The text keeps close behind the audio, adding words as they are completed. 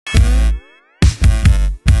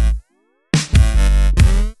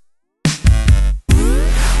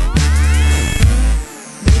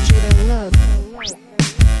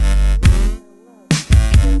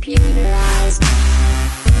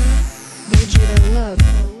Hello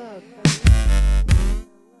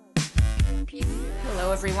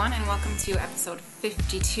everyone and welcome to episode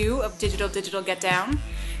 52 of Digital Get Down.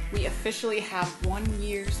 We officially have 1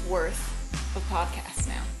 year's worth of podcasts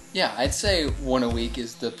now. Yeah, I'd say one a week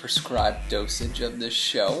is the prescribed dosage of this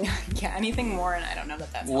show. Yeah, anything more and I don't know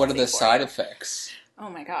that's What are the side effects?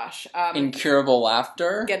 Oh my gosh. Incurable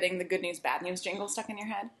laughter? Getting the good news, bad news jingle stuck in your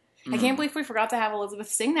head. I can't believe we forgot to have Elizabeth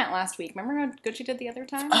sing that last week. Remember how good she did the other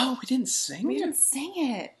time? Oh, we didn't sing We didn't sing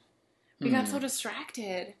it. We got so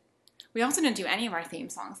distracted. We also didn't do any of our theme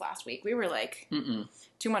songs last week. We were like,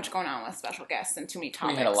 too much going on with special guests and too many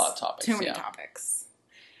topics. We had a lot of topics. Too many topics.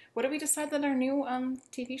 What did we decide that our new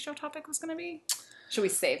TV show topic was going to be? Should we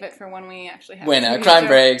save it for when we actually have When a crime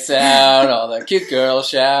breaks out, all the cute girls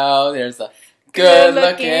shout, there's the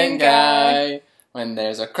good-looking guy. When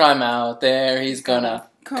there's a crime out there, he's gonna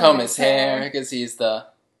comb his hair, because he's the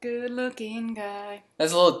good-looking guy.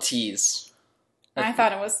 That's a little tease. I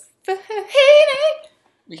thought it was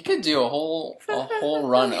We could do a whole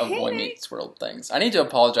run of Boy Meets World things. I need to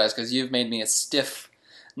apologize because you've made me a stiff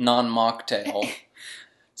non-mocktail.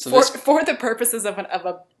 So for the purposes of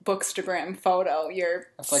a Bookstagram photo, you're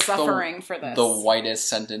like suffering for this. The whitest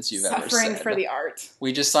sentence you've ever said. Suffering for the art.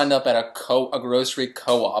 We just signed up at a grocery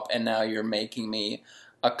co-op, and now you're making me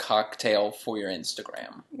a cocktail for your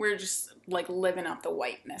Instagram. We're just like living up the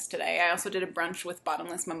whiteness today. I also did a brunch with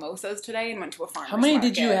bottomless mimosas today and went to a farmer's market. How many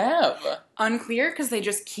did you have? Unclear, because they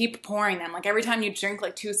just keep pouring them. Like every time you drink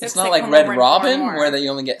like 2 sips, it's not like Red Robin where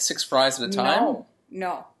you only get 6 fries at a time?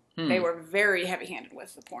 No. They were very heavy-handed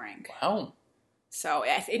with the pouring. Wow. So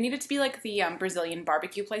it needed to be like the Brazilian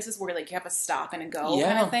barbecue places where like you have a stop and a go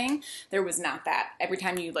kind of thing. There was not that. Every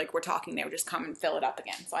time you like were talking, they would just come and fill it up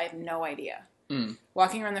again. So I have no idea.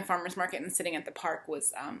 Walking around the farmer's market and sitting at the park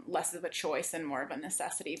was less of a choice and more of a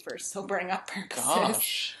necessity for sobering up purposes.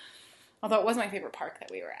 Gosh. Although it was my favorite park that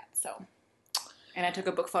we were at, so. And I took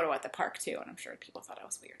a book photo at the park, too, and I'm sure people thought I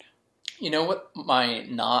was weird. You know what my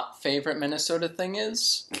not favorite Minnesota thing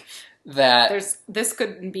is? That this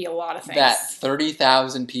could be a lot of things. That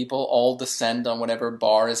 30,000 people all descend on whatever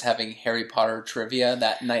bar is having Harry Potter trivia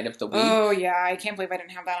that night of the week. Oh, yeah. I can't believe I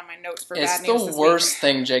didn't have that on my notes for bad news this week. It's the worst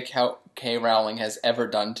thing J.K. Rowling has ever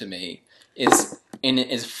done to me is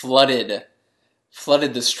flooded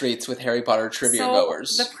the streets with Harry Potter trivia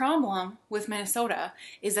goers. The problem with Minnesota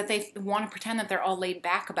is that they want to pretend that they're all laid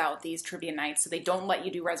back about these trivia nights, so they don't let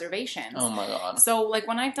you do reservations. Oh my god. So, like,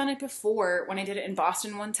 when I've done it before, when I did it in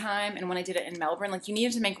Boston one time, and when I did it in Melbourne, like, you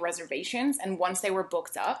needed to make reservations, and once they were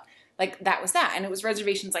booked up, like, that was that. And it was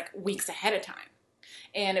reservations, like, weeks ahead of time.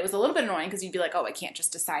 And it was a little bit annoying because you'd be like, oh, I can't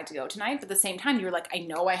just decide to go tonight. But at the same time, you were like, I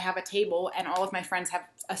know I have a table, and all of my friends have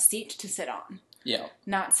a seat to sit on. Yeah.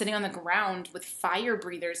 Not sitting on the ground with fire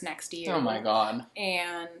breathers next to you. Oh my god.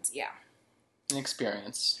 And, yeah. An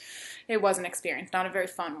experience. It was an experience. Not a very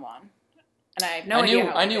fun one. And I have no idea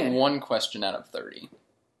how I knew one question out of 30.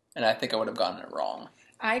 And I think I would have gotten it wrong.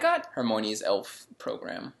 I got... Hermione's elf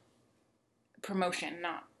program. Promotion,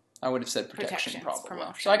 not... I would have said protection, probably.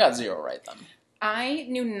 Promotion. So I got 0 right then. I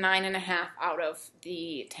knew 9.5 out of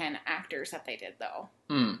the 10 actors that they did, though.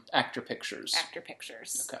 Actor pictures. Actor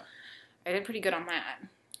pictures. Okay. I did pretty good on that.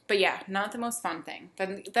 But yeah, not the most fun thing.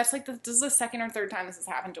 That's like, this is the second or third time this has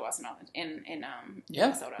happened to us in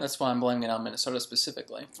Minnesota. That's why I'm blaming it on Minnesota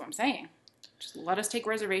specifically. That's what I'm saying. Just let us take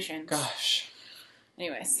reservations. Gosh.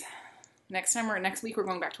 Anyways, next week we're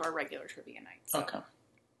going back to our regular trivia night. So okay.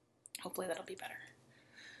 Hopefully that'll be better.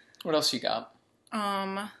 What else you got?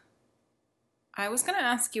 I was going to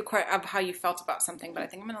ask you how you felt about something, but I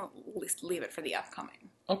think I'm going to at least leave it for the upcoming.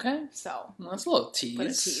 Okay. So. Well, that's a little tease. Put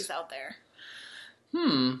a tease out there.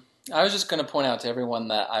 I was just going to point out to everyone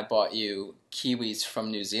that I bought you kiwis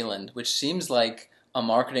from New Zealand, which seems like a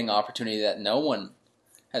marketing opportunity that no one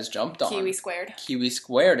has jumped on. Kiwi squared. Kiwi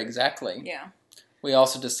squared, exactly. Yeah. We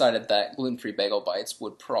also decided that gluten-free bagel bites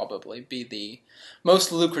would probably be the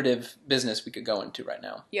most lucrative business we could go into right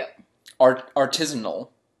now. Yep. Artisanal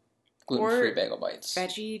gluten-free bagel bites.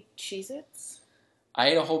 Veggie Cheez-Its? I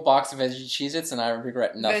ate a whole box of veggie Cheez-Its and I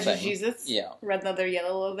regret nothing. Veggie Cheez-Its? Yeah. Red leather,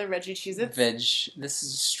 yellow leather, veggie Cheez-Its? This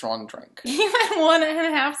is a strong drink. You had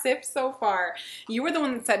 1.5 sips so far. You were the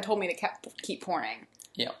one that told me to keep pouring.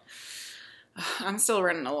 Yeah. I'm still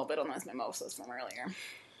running a little bit on those mimosas from earlier.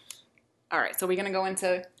 Alright, so we're going to go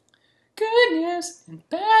into good news and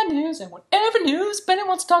bad news and whatever news Bennett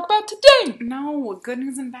wants to talk about today. No, good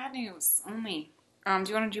news and bad news only. Do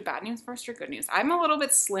you want to do bad news first or good news? I'm a little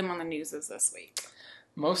bit slim on the newses this week.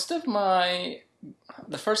 Most of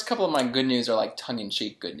the first couple of my good news are like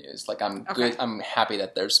tongue-in-cheek good news. Like I'm happy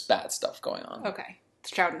that there's bad stuff going on. Okay. It's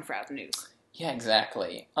Stroud and Froud news. Yeah,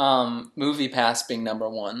 exactly. Movie Pass being number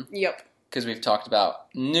one. Yep. Because we've talked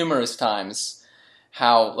about numerous times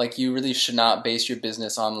how, like, you really should not base your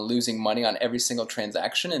business on losing money on every single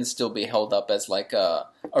transaction and still be held up as, like, a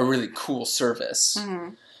really cool service.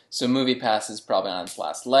 Mm-hmm. So Movie Pass is probably on its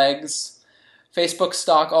last legs. Facebook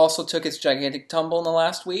stock also took its gigantic tumble in the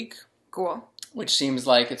last week. Cool. Which seems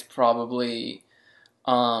like it's probably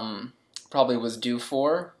was due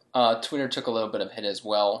for. Twitter took a little bit of hit as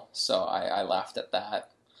well, so I laughed at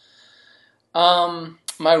that.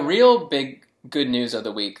 My real big good news of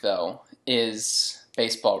the week, though, is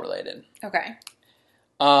baseball related. Okay.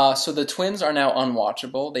 So the Twins are now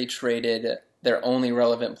unwatchable. They traded their only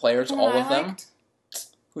relevant players, all of them.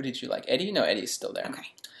 Who did you like? Eddie? No, Eddie's still there.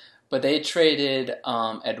 Okay. But they traded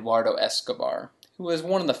Eduardo Escobar, who was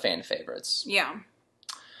one of the fan favorites. Yeah.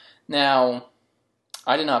 Now,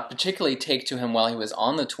 I did not particularly take to him while he was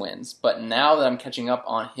on the Twins, but now that I'm catching up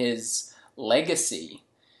on his legacy,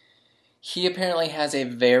 he apparently has a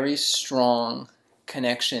very strong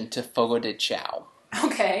connection to Fogo de Chao.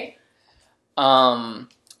 Okay.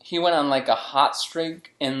 He went on like a hot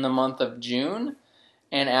streak in the month of June,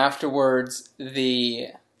 and afterwards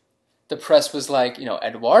the press was like,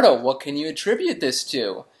 Eduardo, what can you attribute this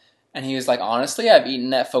to? And he was like, honestly, I've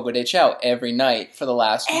eaten at Fogo de Chao every night for the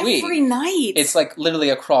last week. Every night? It's like literally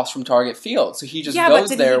across from Target Field. So he just goes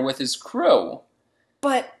there with his crew.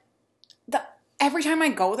 But every time I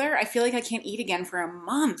go there, I feel like I can't eat again for a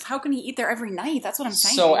month. How can he eat there every night? That's what I'm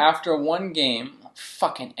saying. So after one game,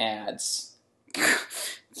 fucking ads.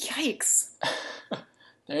 Yikes.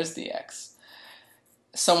 There's the X.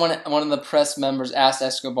 One of the press members asked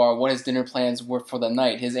Escobar what his dinner plans were for the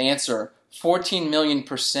night. His answer, 14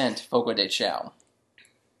 million% Fogo de Chao.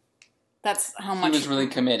 That's how much he was really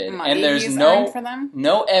committed, money and there's he's earned for them?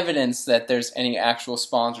 no evidence that there's any actual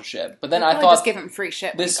sponsorship. But then I thought just give him free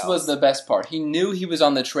shit. This was the best part. He knew he was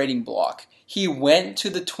on the trading block. He went to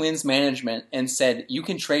the Twins management and said, "You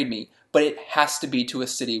can trade me, but it has to be to a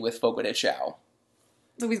city with Fogo de Chao."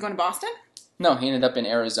 So he's going to Boston? No, he ended up in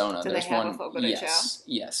Arizona. Do they have a Fogo de Chao?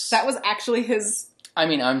 Yes. That was actually his. I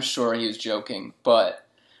mean, I'm sure he was joking, but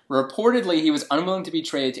reportedly, he was unwilling to be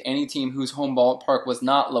traded to any team whose home ballpark was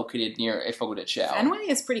not located near a Fogo de Chao. Fenway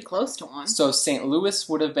is pretty close to one. So St. Louis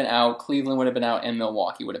would have been out, Cleveland would have been out, and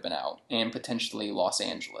Milwaukee would have been out, and potentially Los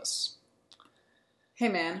Angeles. Hey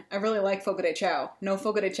man, I really like Fogo de Chao. No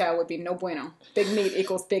Fogo de Chao would be no bueno. Big meat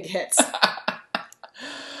equals big hits.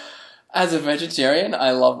 As a vegetarian,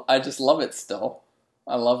 I just love it still.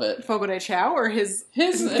 I love it. Fogo de Chao or his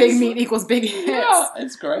big meat equals big hits? Yeah,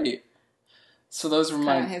 it's great. So those were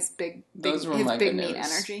my his big good meat news.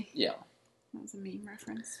 energy. Yeah, that was a meme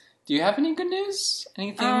reference. Do you have any good news?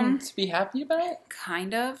 Anything to be happy about?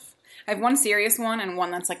 Kind of. I have one serious one and one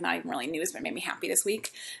that's like not even really news, but made me happy this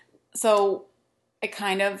week. So I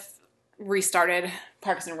kind of restarted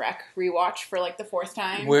Parks and Rec rewatch for like the fourth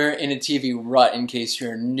time. We're in a TV rut. In case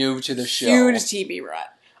you're new to the show, huge TV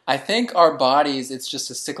rut. I think our bodies, it's just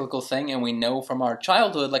a cyclical thing, and we know from our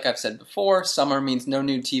childhood, like I've said before, summer means no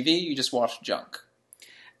new TV, you just watch junk.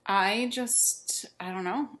 I don't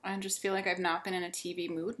know. I just feel like I've not been in a TV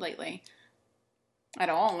mood lately. At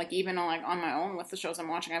all. Like, even like on my own with the shows I'm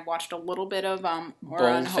watching, I've watched a little bit of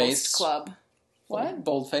Bold Host Club. What?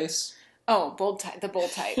 Boldface? Oh, the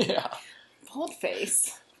Bold Type. Yeah.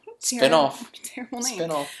 Boldface. Spin-off. Terrible name.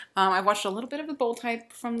 Spin-off. I've watched a little bit of the Bold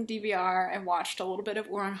Type from DVR. I've watched a little bit of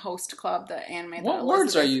We're on Host Club, the anime. What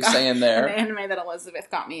words are you saying there? The anime that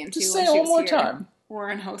Elizabeth got me into. Just say it one more time.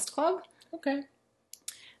 We're on Host Club. Okay.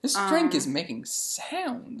 This drink is making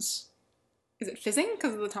sounds. Is it fizzing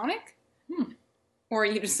because of the tonic? Or are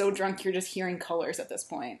you just so drunk you're just hearing colors at this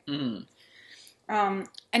point?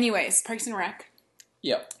 Anyways, Parks and Rec.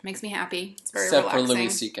 Yep. Makes me happy. It's very Except relaxing. for Louis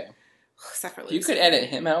C.K. Except for Louis You could edit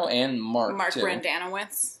him out and Mark too.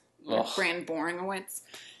 Brandanowitz. Brandboringowitz.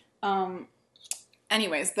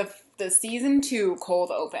 Anyways, the season 2 cold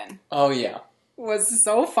open. Oh yeah. Was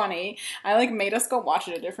so funny. I made us go watch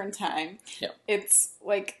it a different time. Yep. It's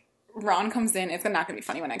Ron comes in. It's not going to be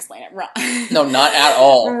funny when I explain it. No, not at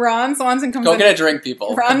all. Ron Swanson comes in. Go get a drink,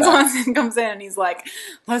 people. Ron Swanson comes in and he's like,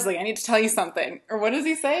 Leslie, I need to tell you something. Or what does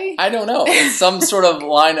he say? I don't know. It's some sort of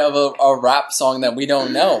line of a rap song that we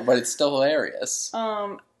don't know, but it's still hilarious.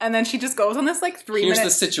 And then she just goes on this 3 Here's minute... the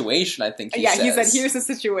situation, I think he says. Yeah, he said, here's the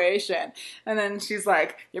situation. And then she's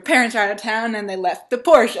like, your parents are out of town and they left the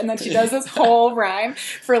Porsche. And then she does this whole rhyme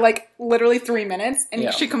for literally 3 minutes.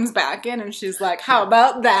 And she comes back in and she's like, how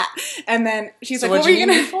about that? And then she's what were you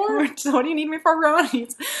going to... So what do you need me for, Ron?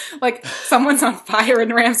 He's like, someone's on fire in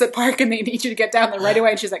Ramsett Park and they need you to get down there right away.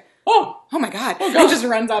 And she's like, Oh! Oh my God. Oh, And God. just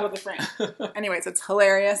runs out of the frame. Anyways, it's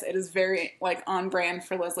hilarious. It is very, like, on brand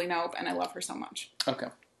for Leslie Knope, and I love her so much. Okay.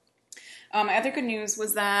 My other good news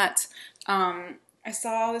was that I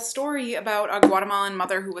saw this story about a Guatemalan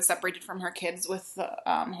mother who was separated from her kids with the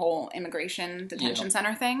whole immigration detention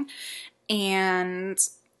center thing. And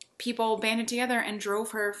people banded together and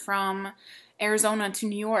drove her from Arizona to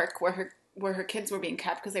New York where her kids were being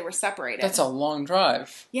kept because they were separated. That's a long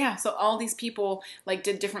drive. Yeah, so all these people like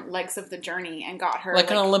did different legs of the journey and got her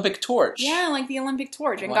like an Olympic torch. Yeah, like the Olympic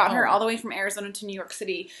torch, and got her all the way from Arizona to New York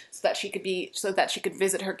City so that she could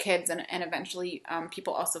visit her kids, and eventually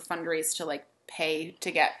people also fundraised to like pay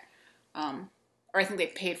to get or I think they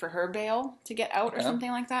paid for her bail to get out or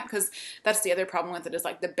something like that, because that's the other problem with it is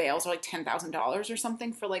like the bails are like $10,000 or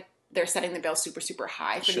something for like they're setting the bail super, super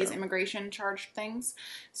high for these immigration charge things.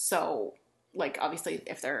 So like obviously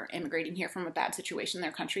if they're immigrating here from a bad situation in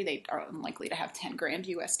their country, they are unlikely to have 10 grand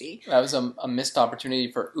USD. That was a missed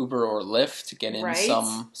opportunity for Uber or Lyft to get in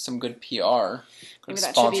some good PR. Could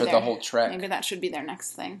sponsor the whole trek. Maybe that should be their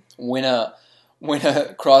next thing. Win a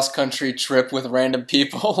cross country trip with random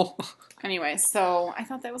people. Anyway, so I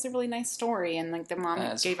thought that was a really nice story, and like the mom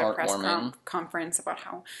gave a press conference about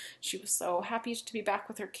how she was so happy to be back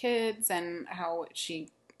with her kids, and how she,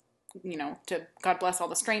 you know, to God bless all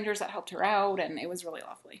the strangers that helped her out, and it was really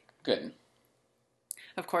lovely. Good.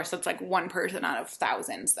 Of course, it's like one person out of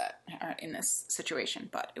thousands that are in this situation,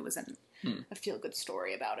 but it was a feel-good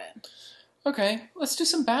story about it. Okay, let's do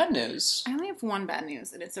some bad news. I only have one bad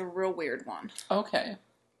news, and it's a real weird one. Okay.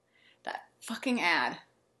 That fucking ad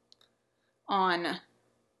on,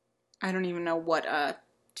 I don't even know what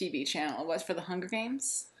TV channel it was for the Hunger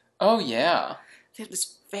Games. Oh, yeah. They have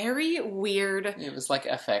this very weird... It was like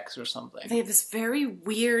FX or something. They have this very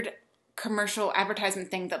weird commercial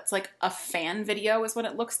advertisement thing that's like a fan video is what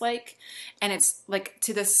it looks like. And it's like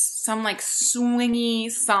to this, some like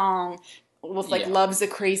swingy song with like Love's a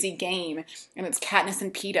Crazy Game. And it's Katniss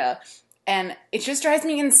and Peeta. And it just drives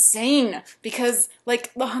me insane because,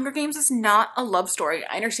 like, The Hunger Games is not a love story.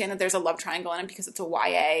 I understand that there's a love triangle in it because it's a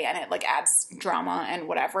YA and it, like, adds drama and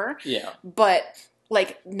whatever. Yeah. But,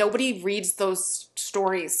 like, nobody reads those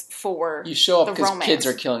stories for You show up because kids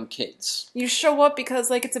are killing kids. You show up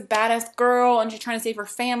because, like, it's a badass girl and she's trying to save her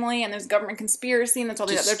family and there's government conspiracy and there's all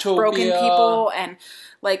these other broken people. And,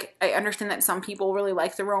 like, I understand that some people really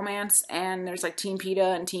like the romance and there's, like, Team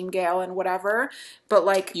Peeta and Team Gale and whatever. But,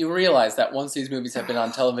 like... You realize that once these movies have been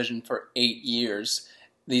on television for 8 years...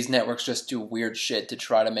 These networks just do weird shit to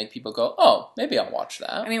try to make people go, oh, maybe I'll watch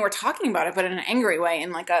that. I mean, we're talking about it, but in an angry way,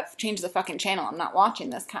 in like a change the fucking channel, I'm not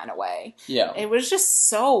watching this kind of way. Yeah. It was just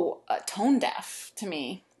so tone deaf to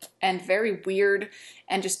me and very weird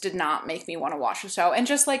and just did not make me want to watch the show. And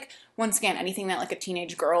just like, once again, anything that like a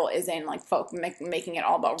teenage girl is in, like making it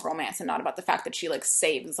all about romance and not about the fact that she like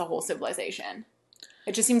saves the whole civilization.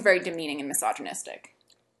 It just seemed very demeaning and misogynistic.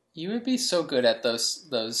 You would be so good at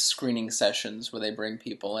those screening sessions where they bring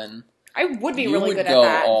people in. I would be really good at that. You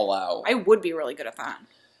would go all out. I would be really good at that.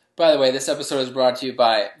 By the way, this episode is brought to you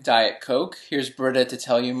by Diet Coke. Here's Britta to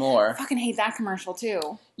tell you more. I fucking hate that commercial,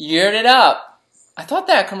 too. Yeared it up. I thought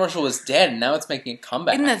that commercial was dead, and now it's making a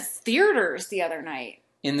comeback. In the theaters the other night.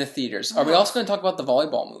 In the theaters. Are we also going to talk about the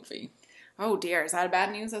volleyball movie? Oh, dear. Is that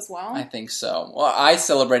bad news as well? I think so. Well, I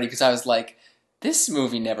celebrated because I was like, this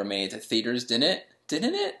movie never made it to theaters, didn't it?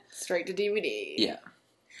 Didn't it? Straight to DVD. Yeah.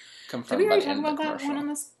 Confirmed. Did we already talk about that one on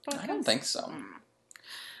this podcast? I don't think so.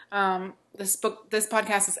 This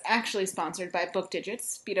podcast is actually sponsored by Book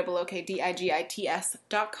Digits,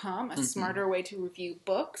 BOOKDIGITS.com, a smarter way to review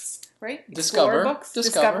books, right? Discover books.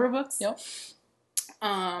 Yep.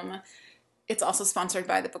 It's also sponsored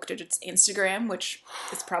by the Book Digits Instagram, which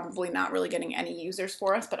is probably not really getting any users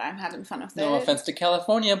for us, but I'm having fun with it. No offense to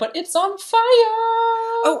California, but it's on fire!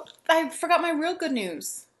 Oh, I forgot my real good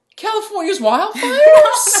news. California's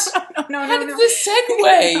wildfires? No. How did this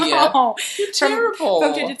segue? No. You're terrible.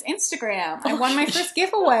 Book Digits Instagram. I won my first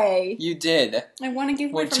giveaway. You did. I won a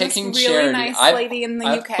giveaway from this really charity. nice lady in the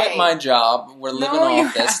UK. I've quit my job. We're living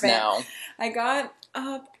off this now. I got...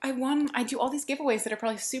 I won. I do all these giveaways that are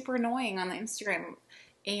probably super annoying on the Instagram,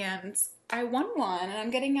 and I won one, and I'm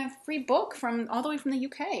getting a free book from all the way from the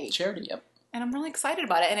UK. Charity, yep. And I'm really excited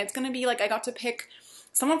about it, and it's going to be like I got to pick.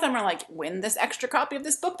 Some of them are like, win this extra copy of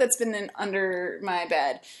this book that's been under my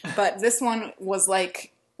bed, but this one was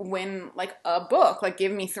like, win like a book, like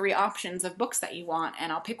give me 3 options of books that you want,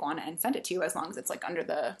 and I'll pick one and send it to you as long as it's like under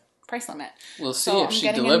the price limit. We'll see if she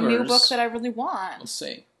delivers. I'm getting a new book that I really want. We'll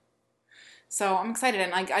see. So I'm excited,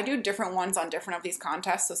 and like I do different ones on different of these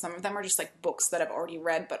contests. So some of them are just like books that I've already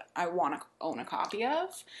read, but I want to own a copy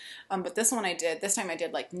of. But this time I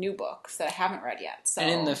did like new books that I haven't read yet. So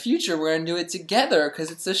And in the future, we're going to do it together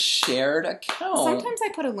because it's a shared account. sometimes I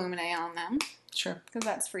put Illuminae on them. Sure. Because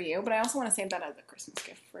that's for you, but I also want to save that as a Christmas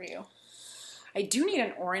gift for you. I do need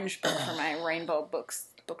an orange book for my rainbow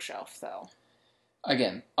bookshelf, though.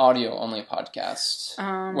 Again, audio only podcast.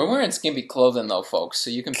 We're wearing skimpy clothing, though, folks,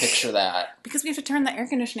 so you can picture that. Because we have to turn the air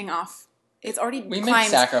conditioning off. It's already We make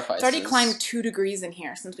sacrifices. It's already climbed 2 degrees in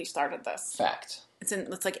here since we started this. Fact. It's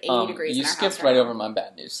like 80 degrees in our house. You skipped right over my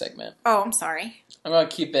bad news segment. Oh, I'm sorry. I'm going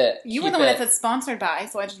to keep it... You were the one that said sponsored by,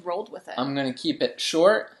 so I just rolled with it. I'm going to keep it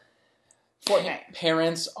short. Fortnite.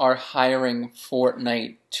 Parents are hiring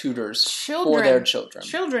Fortnite tutors for their children.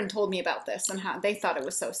 Children told me about this and how they thought it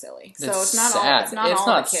was so silly. So It's it's not sad. all. It's not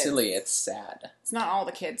all the kids. Silly. It's sad. It's not all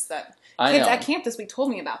the kids that I kids know. at camp this week told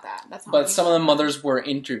me about that. That's how But some of the mothers were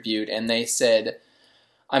interviewed and they said,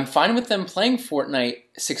 "I'm fine with them playing Fortnite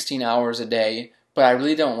 16 hours a day, but I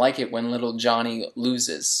really don't like it when little Johnny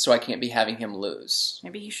loses, so I can't be having him lose."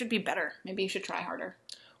 Maybe you should be better. Maybe you should try harder.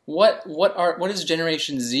 What is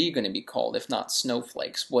Generation Z going to be called if not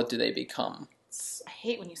snowflakes? What do they become? I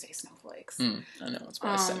hate when you say snowflakes. I know, that's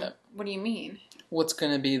why I said it. What do you mean? What's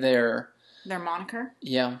going to be their moniker?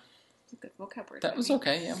 Yeah. That's a good vocab word. That was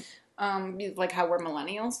okay, yeah. Like how we're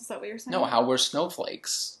millennials? Is that what you're saying? No, how we're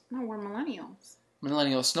snowflakes. No, we're millennials.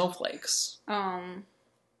 Millennial snowflakes. I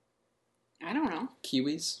don't know.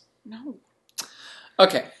 Kiwis? No.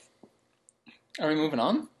 Okay. Are we moving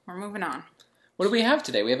on? We're moving on. What do we have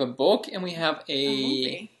today? We have a book and we have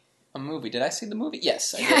A movie. Did I see the movie?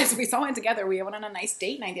 Yes, I Yes, did. we saw it together. We went on a nice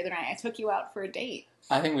date night the other night. I took you out for a date.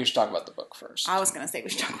 I think we should talk about the book first. I was going to say we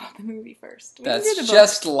should talk about the movie first. We That's can do the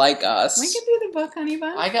just book. like us. We can do the book, honey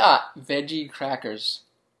bun. I got veggie crackers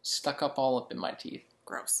stuck all up in my teeth.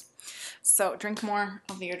 Gross. So, drink more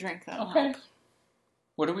of your drink, though. Okay.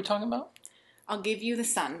 What are we talking about? I'll Give You the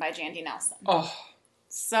Sun by Jandy Nelson. Oh.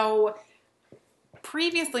 So,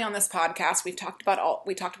 previously on this podcast, we talked about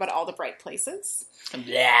all the bright places.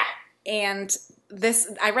 Yeah. And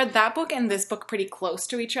I read that book and this book pretty close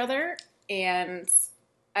to each other, and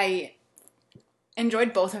I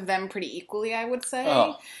enjoyed both of them pretty equally, I would say.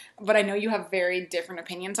 Oh. But I know you have very different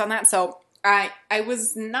opinions on that, so I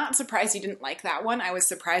was not surprised you didn't like that one. I was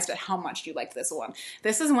surprised at how much you liked this one.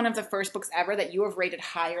 This is one of the first books ever that you have rated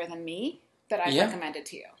higher than me that I've recommended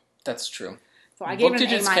to you. That's true. So I gave Book it an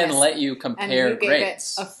Digits A-, can let you compare and you gave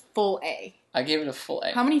grades. it a full A. I gave it a full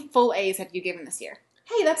A. How many full A's have you given this year?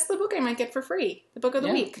 Hey, that's the book I might get for free. The book of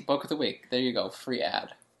the week. Book of the week. There you go. Free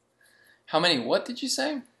ad. How many? What did you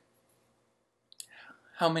say?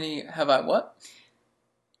 How many have I what?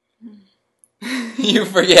 You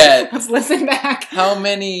forget. Let's listen back. How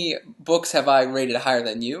many books have I rated higher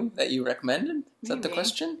than you that you recommended? Is that the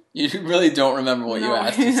question? You really don't remember what you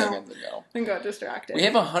asked 2 seconds ago. I got distracted. We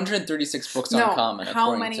have 136 books on common,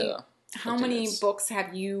 according to... How many books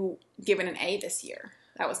have you given an A this year?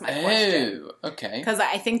 That was my question. Oh, okay. Because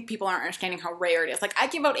I think people aren't understanding how rare it is. Like, I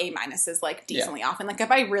give out A minuses, like, decently often. Like,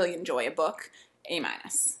 if I really enjoy a book, A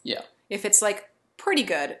minus. Yeah. If it's, like, pretty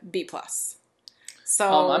good, B plus.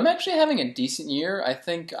 So... I'm actually having a decent year. I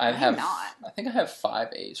think I have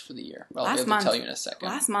 5 A's for the year. I'll be able to tell you in a second.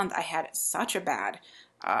 Last month, I had such a bad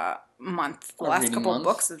month. The last couple of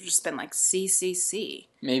books have just been, like, C.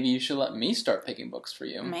 Maybe you should let me start picking books for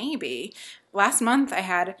you. Maybe. Last month, I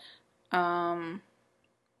had...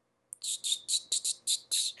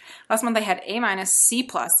 Last month I had A minus, C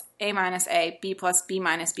plus, A minus A, B plus, B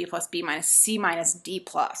minus, B plus, B minus, C minus, D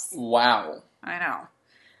plus. Wow. I know.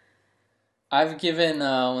 I've given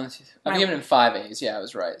given 5 A's. Yeah, I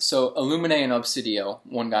was right. So Illuminae and Obsidio,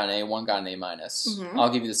 one got an A, one got an A minus. Mm-hmm. I'll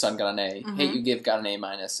Give You the Sun got an A. Hate You Give got an A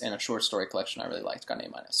minus, and a short story collection I really liked got an A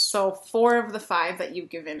minus. So 4 of the 5 that you've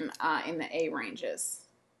given in the A ranges.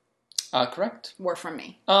 Correct. Were from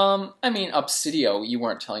me. I mean, Obsidio, you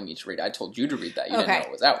weren't telling me to read. I told you to read that. You didn't know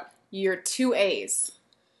it was out. You're 2 A's.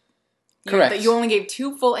 Correct. You only gave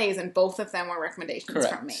 2 full A's, and both of them were recommendations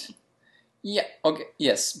from me. Yeah, okay,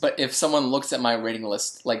 yes, but if someone looks at my rating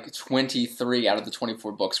list, like 23 out of the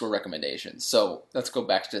 24 books were recommendations. So let's go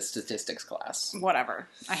back to statistics class. Whatever.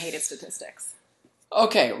 I hated statistics.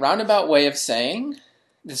 Okay, roundabout way of saying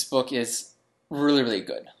this book is really, really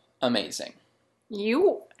good. Amazing.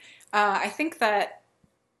 I think that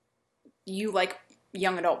you like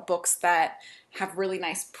young adult books that have really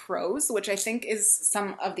nice prose, which I think is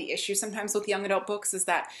some of the issue sometimes with young adult books is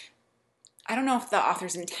that I don't know if the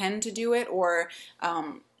authors intend to do it or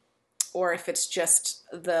or if it's just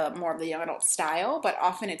the more of the young adult style, but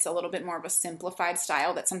often it's a little bit more of a simplified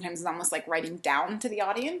style that sometimes is almost like writing down to the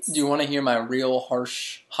audience. Do you want to hear my real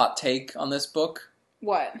harsh hot take on this book?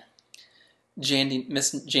 What?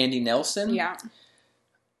 Miss Jandy Nelson? Yeah.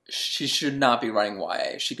 She should not be writing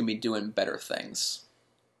YA. She can be doing better things.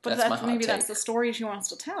 But That's my hot maybe take. that's the story she wants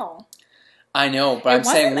to tell. I know, but I'm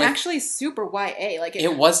saying... It wasn't actually super YA. Like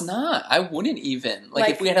it was not. I wouldn't even. Like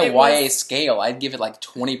if we had a YA scale, I'd give it like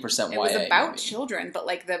 20% YA. It was about maybe. children, but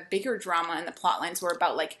like the bigger drama and the plot lines were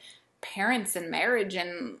about like parents and marriage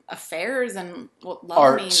and affairs and what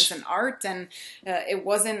love means and art. And it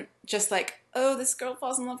wasn't just like, oh, this girl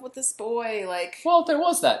falls in love with this boy. Like, well, there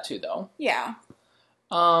was that too, though. Yeah.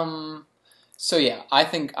 So yeah, I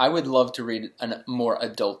think I would love to read a more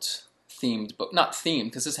adult themed book. Not themed,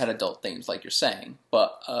 because this had adult themes, like you're saying,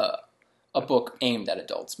 but a book aimed at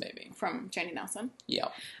adults, maybe. From Jandy Nelson? Yeah.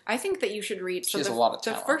 I think that you should read... She has a lot of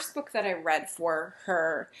talent. The first book that I read for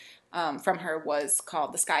her, from her, was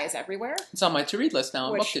called The Sky is Everywhere. It's on my to-read list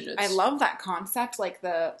now on Book Digits. I love that concept. Like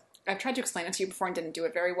I've tried to explain it to you before and didn't do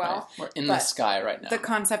it very well. Right. We're in the sky right now. The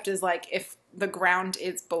concept is like, if the ground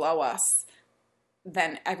is below us,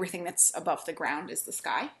 then everything that's above the ground is the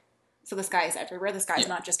sky. So the sky is everywhere. The sky is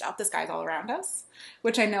not just up. The sky is all around us,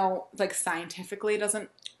 which I know, like, scientifically doesn't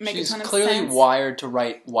make a ton of sense. She's clearly wired to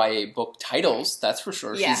write YA book titles. That's for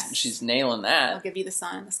sure. Yes. She's nailing that. I'll give you the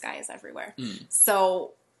sun. The sky is everywhere.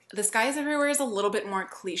 So the sky is everywhere is a little bit more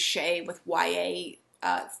cliche with YA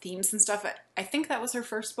themes and stuff. I think that was her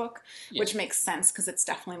first book, which makes sense because it's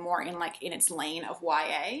definitely more in its lane of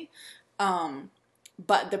YA.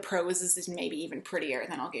 But the prose is maybe even prettier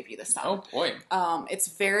than I'll give you the sun. Oh boy. It's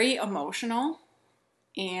very emotional,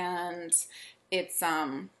 and it's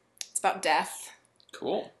about death.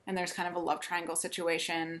 Cool. And there's kind of a love triangle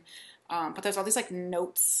situation. But there's all these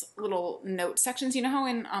little note sections. You know how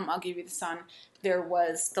in I'll Give You the Sun, there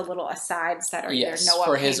was the little asides that are either Noah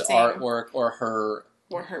for painting, his artwork or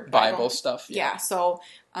her Bible stuff. Yeah. So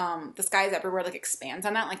The Sky is Everywhere expands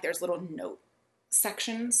on that. Like there's little note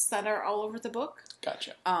sections that are all over the book.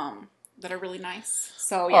 Gotcha. That are really nice.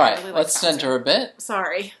 So yeah, all right, I really let's center a bit.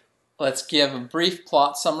 Sorry. Let's give a brief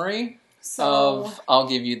plot summary of I'll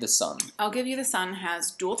Give You the Sun. I'll Give You the Sun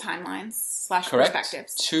has dual timelines /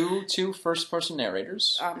 perspectives. Two first-person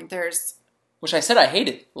narrators. There's... Which I said I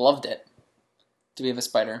hated. Loved it. Do we have a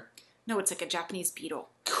spider? No, it's like a Japanese beetle.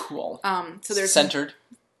 Cool. So there's... Centered.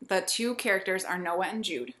 The two characters are Noah and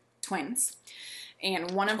Jude, twins.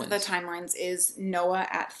 And one of the timelines is Noah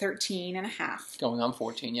at 13 and a half. Going on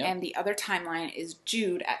 14, yeah. And the other timeline is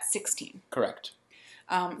Jude at 16. Correct.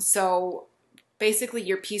 So basically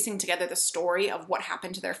you're piecing together the story of what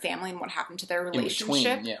happened to their family and what happened to their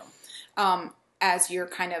relationship. In between, yeah. As you're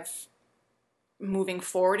kind of moving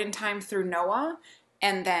forward in time through Noah,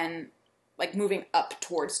 and then moving up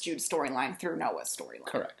towards Jude's storyline through Noah's storyline.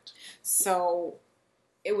 Correct. So...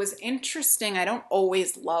 It was interesting. I don't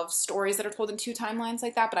always love stories that are told in two timelines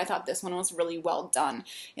like that, but I thought this one was really well done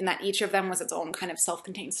in that each of them was its own kind of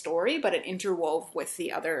self-contained story, but it interwove with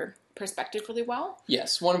the other perspective really well.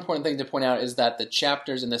 Yes. One important thing to point out is that the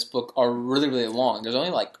chapters in this book are really, really long. There's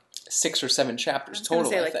only 6 or 7 chapters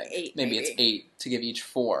total, I think. 8, maybe it's 8 to give each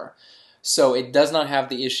 4. So it does not have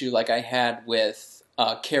the issue like I had with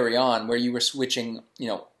Carry On, where you were switching,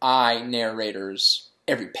 narrators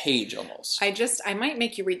every page almost. I might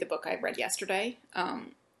make you read the book I read yesterday.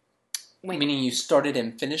 Meaning you started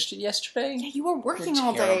and finished it yesterday? Yeah, you were working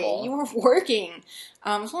all day. You were working.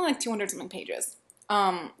 It was only 200-something pages.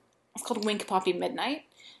 It's called Wink Poppy Midnight.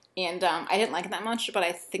 And I didn't like it that much, but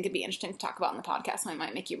I think it'd be interesting to talk about in the podcast, so I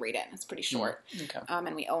might make you read it. It's pretty short. Okay.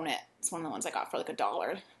 And we own it. It's one of the ones I got for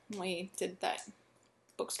 $1 when we did that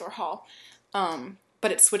bookstore haul.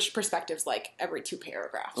 But it switched perspectives every 2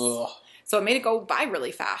 paragraphs. Ugh. So it made it go by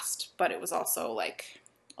really fast, but it was also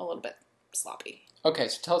a little bit sloppy. Okay,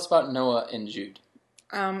 so tell us about Noah and Jude.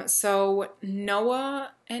 So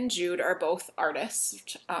Noah and Jude are both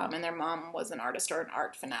artists, and their mom was an artist or an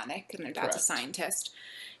art fanatic, and their dad's a scientist.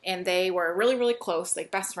 And they were really, really close,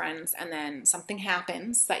 best friends, and then something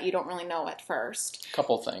happens that you don't really know at first. A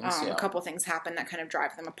couple things, A couple things happen that kind of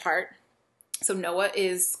drive them apart. So Noah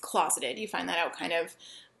is closeted. You find that out kind of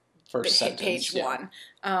first sentence, page 1,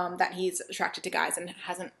 that he's attracted to guys and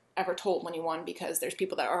hasn't ever told anyone because there's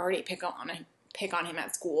people that already pick on him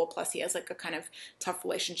at school. Plus he has a kind of tough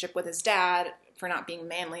relationship with his dad for not being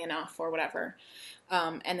manly enough or whatever.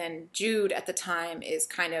 And then Jude at the time is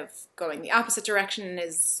kind of going the opposite direction and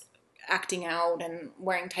is acting out and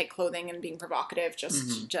wearing tight clothing and being provocative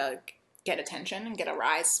just to get attention and get a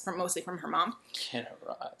rise mostly from her mom. Get a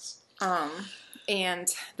rise.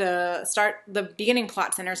 And the beginning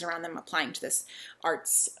plot centers around them applying to this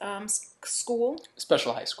arts school.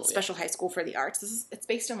 Special high school. Special high school for the arts. It's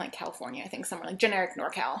based in like California, I think, somewhere like generic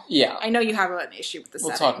NorCal. Yeah. I know you have an issue with the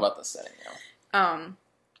setting. We'll talk about the setting now.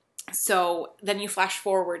 So then you flash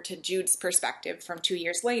forward to Jude's perspective from 2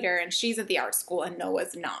 years later, and she's at the art school and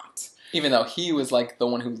Noah's not. Even though he was like the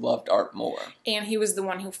one who loved art more. And he was the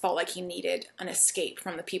one who felt like he needed an escape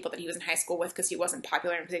from the people that he was in high school with because he wasn't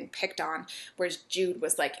popular and being picked on, whereas Jude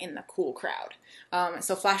was like in the cool crowd.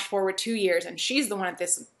 So flash forward 2 years, and she's the one at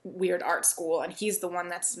this weird art school, and he's the one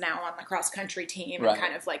that's now on the cross-country team and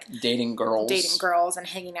kind of like dating girls and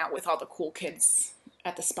hanging out with all the cool kids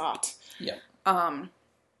at the spot. Yeah.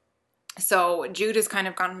 So Jude has kind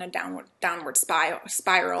of gone in a downward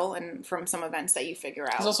spiral, and from some events that you figure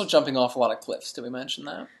out. He's also jumping off a lot of cliffs. Did we mention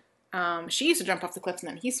that? She used to jump off the cliffs, and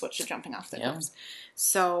then he switched to jumping off the cliffs.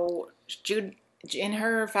 So Jude, in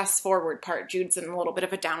her fast forward part, Jude's in a little bit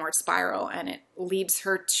of a downward spiral, and it leads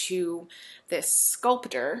her to this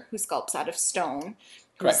sculptor who sculpts out of stone.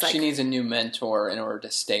 Correct. She needs a new mentor in order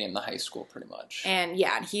to stay in the high school, pretty much. And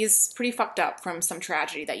yeah, he's pretty fucked up from some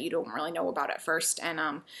tragedy that you don't really know about at first.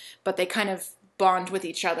 And but they kind of bond with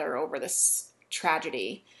each other over this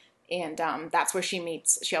tragedy, and that's where she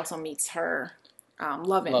also meets her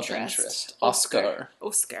love interest, Oscar.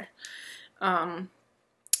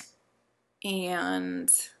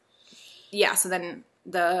 And yeah, so then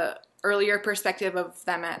the earlier perspective of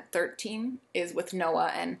them at 13 is with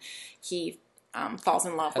Noah, and he falls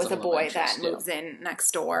in love with a boy that moves in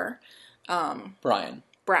next door.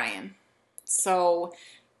 Brian. So,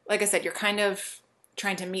 like I said, you're kind of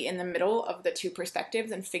trying to meet in the middle of the two perspectives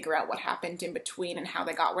and figure out what happened in between and how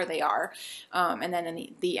they got where they are. And then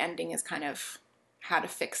the ending is kind of how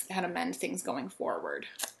to mend things going forward.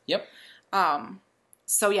 Yep.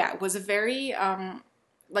 So yeah, it was a very,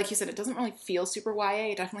 like you said, it doesn't really feel super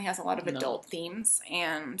YA. It definitely has a lot of adult themes,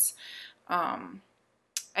 and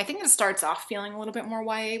I think it starts off feeling a little bit more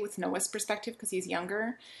YA with Noah's perspective because he's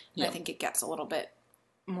younger. And I think it gets a little bit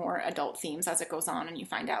more adult themes as it goes on, and you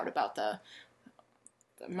find out about the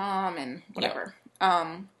mom and whatever.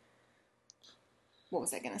 What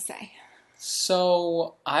was I going to say?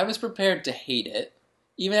 So I was prepared to hate it,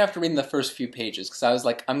 even after reading the first few pages, because I was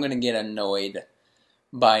like, I'm going to get annoyed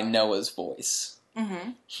by Noah's voice.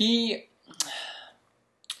 Mm-hmm.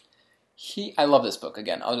 I love this book,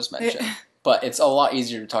 again, I'll just mention. But it's a lot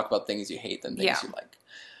easier to talk about things you hate than things you like.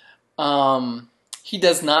 He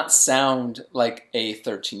does not sound like a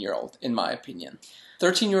 13-year-old, in my opinion.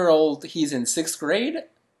 13-year-old, he's in 6th grade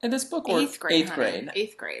in this book? Or 8th grade, 8th grade?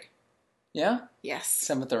 8th grade. Yeah? Yes.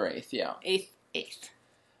 7th or 8th, yeah. 8th.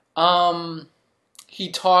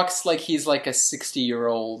 He talks like he's like a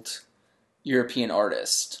 60-year-old European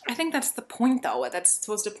artist. I think that's the point, though. That's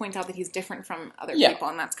supposed to point out that he's different from other people,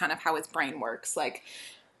 and that's kind of how his brain works. Like,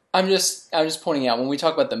 I'm just pointing out, when we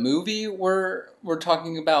talk about the movie we're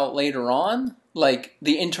talking about later on, like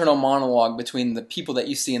the internal monologue between the people that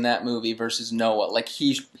you see in that movie versus Noah, like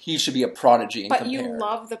he should be a prodigy. But you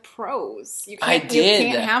love the prose. You I did.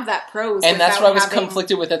 You can't have that prose, and that's what I was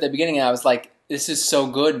conflicted with at the beginning. And I was like, this is so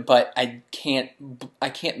good, but I can't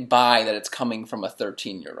buy that it's coming from a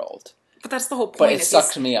 13-year-old. But that's the whole point. But it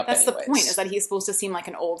sucked me up That's anyways. The point, is that he's supposed to seem like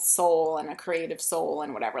an old soul and a creative soul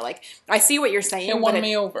and whatever. Like, I see what you're saying. It won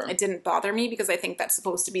me over. It didn't bother me because I think that's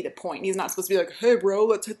supposed to be the point. He's not supposed to be like, hey, bro,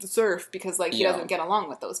 let's hit the surf, because, like, he doesn't get along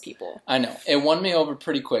with those people. I know. It won me over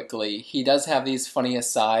pretty quickly. He does have these funny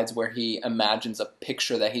asides where he imagines a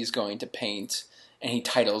picture that he's going to paint, and he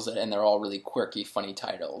titles it, and they're all really quirky, funny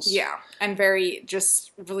titles. Yeah, and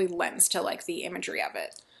just really lends to, like, the imagery of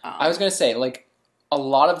it. I was going to say, like, a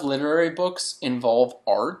lot of literary books involve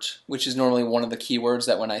art, which is normally one of the keywords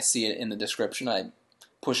that when I see it in the description, I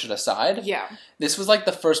push it aside. Yeah. This was like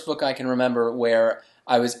the first book I can remember where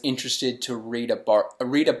I was interested to read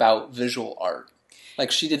about visual art.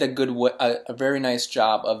 Like, she did a very nice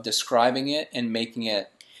job of describing it and making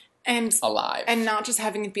it alive. And not just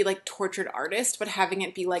having it be like tortured artist, but having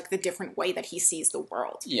it be like the different way that he sees the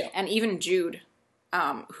world. Yeah. And even Jude,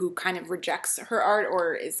 who kind of rejects her art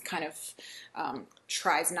or is kind of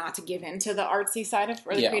tries not to give in to the artsy side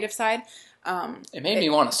or the creative side. It made me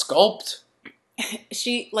want to sculpt.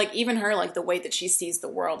 She, like, even her, like, the way that she sees the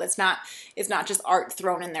world, it's not just art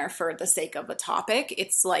thrown in there for the sake of a topic.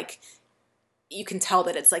 It's like, you can tell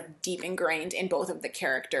that it's like deep ingrained in both of the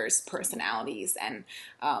characters' personalities and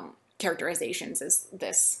characterizations is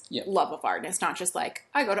this love of art. And it's not just like,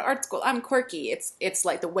 I go to art school, I'm quirky. It's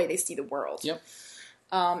like the way they see the world. Yep.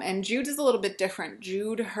 And Jude is a little bit different.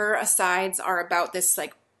 Jude, her asides are about this,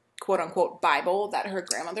 like, quote-unquote Bible that her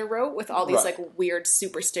grandmother wrote with all these, Right. like, weird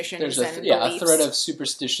superstitions There's and a beliefs. thread of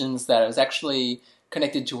superstitions that is actually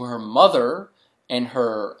connected to her mother and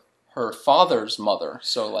her father's mother.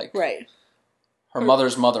 So, like, Right. her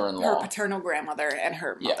mother's Her mother-in-law. paternal grandmother and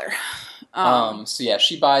her Yeah. mother. So yeah,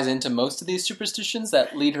 she buys into most of these superstitions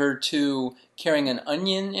that lead her to carrying an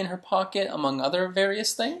onion in her pocket, among other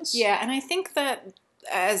various things. Yeah, and I think that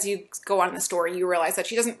as you go on in the story, you realize that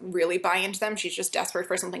she doesn't really buy into them. She's just desperate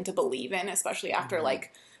for something to believe in, especially after,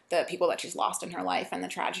 like, the people that she's lost in her life and the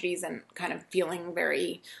tragedies and kind of feeling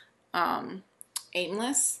very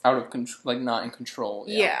aimless. Out of control, like not in control.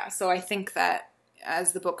 Yeah, so I think that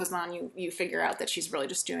as the book goes on, you figure out that she's really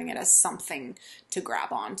just doing it as something to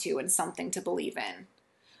grab onto and something to believe in.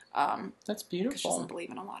 That's Because she beautiful. doesn't believe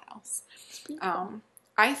in a lot else.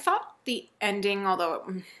 I thought the ending, although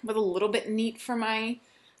it was a little bit neat for my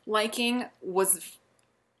liking,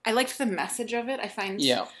 I liked the message of it. I find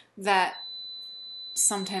Yeah. that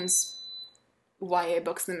sometimes YA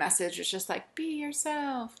books, the message is just like, be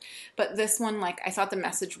yourself. But this one, like, I thought the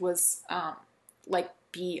message was, like,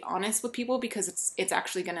 be honest with people, because it's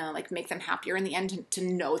actually gonna, like, make them happier in the end to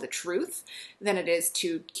know the truth than it is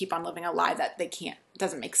to keep on living a lie that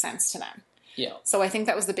doesn't make sense to them. Yeah. So I think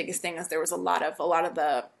that was the biggest thing, is there was a lot of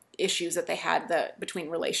the issues that they had between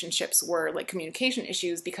relationships were, like, communication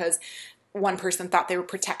issues, because one person thought they were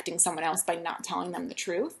protecting someone else by not telling them the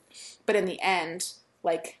truth. But in the end,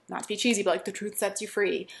 like, not to be cheesy, but, like, the truth sets you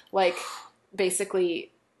free. Like,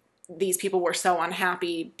 basically, these people were so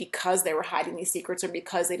unhappy because they were hiding these secrets, or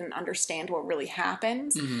because they didn't understand what really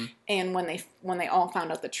happened. Mm-hmm. And when they all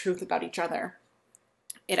found out the truth about each other,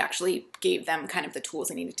 it actually gave them kind of the tools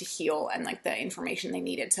they needed to heal and, like, the information they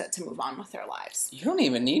needed to move on with their lives. You don't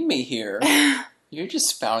even need me here. You're just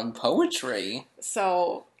spouting poetry.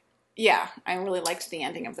 So, yeah, I really liked the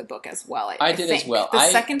ending of the book as well. I did as well. The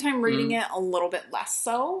second time reading it, a little bit less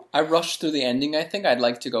so. I rushed through the ending, I think. I'd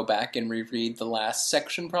like to go back and reread the last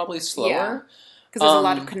section, probably slower. Yeah. Because there's a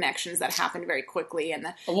lot of connections that happened very quickly, and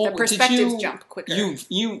the perspectives jump quicker.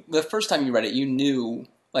 You the first time you read it, you knew,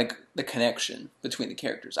 like, the connection between the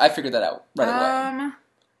characters. I figured that out right away.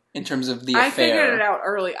 In terms of the affair. I figured it out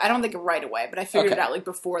early. I don't think right away, but I figured it out, like,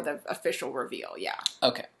 before the official reveal, yeah.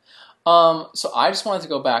 Okay. So I just wanted to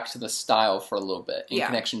go back to the style for a little bit in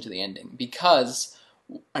connection to the ending, because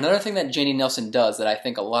another thing that Janie Nelson does that I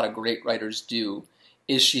think a lot of great writers do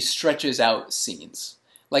is she stretches out scenes.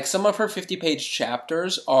 Like, some of her 50-page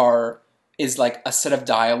chapters is like a set of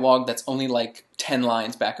dialogue that's only like 10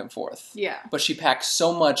 lines back and forth. Yeah. But she packs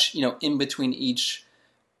so much, in between each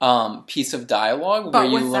piece of dialogue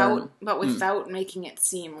without making it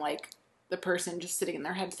seem like the person just sitting in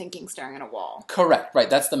their head thinking, staring at a wall. Correct, right.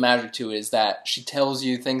 That's the magic to it, is that she tells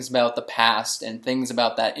you things about the past and things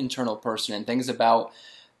about that internal person and things about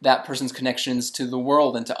that person's connections to the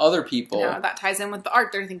world and to other people. Yeah, that ties in with the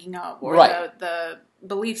art they're thinking of, or the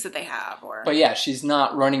beliefs that they have. But yeah, she's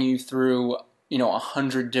not running you through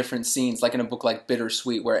 100 different scenes, like in a book like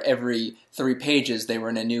Bittersweet, where every 3 pages they were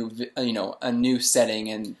in a new setting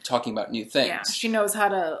and talking about new things. Yeah, she knows how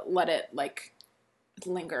to let it, like,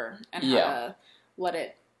 linger and how to let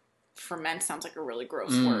it ferment. Sounds like a really gross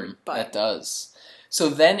word, but that does. So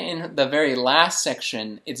then in the very last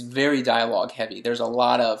section, it's very dialogue heavy. There's a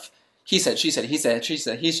lot of he said, she said, he said, she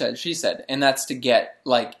said, he said, she said, and that's to get,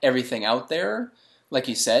 like, everything out there, like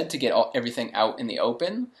you said, to get everything out in the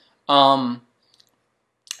open.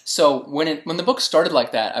 So when the book started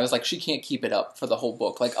like that, I was like, she can't keep it up for the whole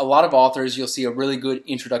book. Like, a lot of authors, you'll see a really good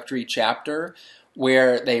introductory chapter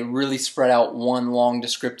where they really spread out one long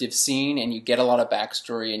descriptive scene, and you get a lot of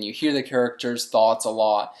backstory, and you hear the characters' thoughts a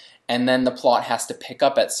lot, and then the plot has to pick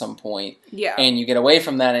up at some point. Yeah. And you get away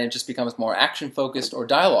from that, and it just becomes more action-focused or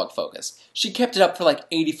dialogue-focused. She kept it up for like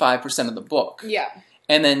 85% of the book. Yeah.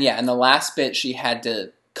 And then, in the last bit, she had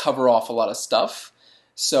to cover off a lot of stuff,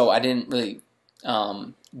 so I didn't really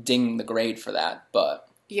ding the grade for that, but...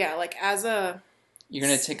 Yeah, like, You're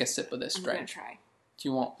going to take a sip of this drink. I'm going to try. Do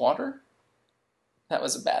you want water? That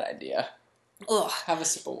was a bad idea. Ugh. Have a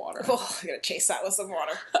sip of water. Oh, I'm going to chase that with some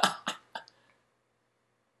water.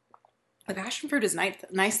 The passion fruit is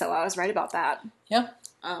nice, though. I was right about that. Yeah.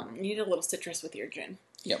 You need a little citrus with your gin.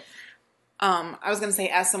 Yep. I was going to say,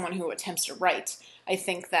 as someone who attempts to write, I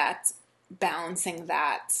think that balancing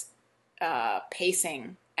that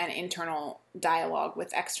pacing and internal dialogue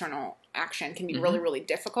with external action can be really, really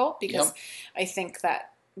difficult, because I think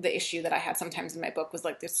that the issue that I had sometimes in my book was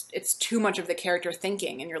like this, it's too much of the character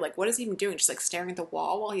thinking, and you're like, what is he even doing? Just like staring at the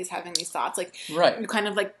wall while he's having these thoughts. Like, Right. you kind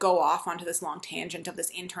of like go off onto this long tangent of this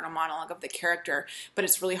internal monologue of the character, but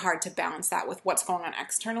it's really hard to balance that with what's going on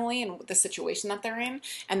externally and the situation that they're in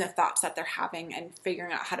and the thoughts that they're having and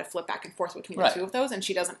figuring out how to flip back and forth between the two of those. And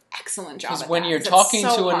she does an excellent job. Because when you're talking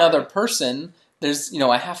to another person, there's,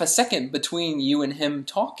 a half a second between you and him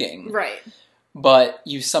talking. Right. But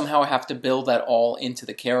you somehow have to build that all into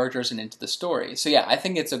the characters and into the story. So yeah, I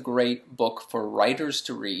think it's a great book for writers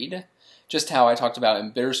to read. Just how I talked about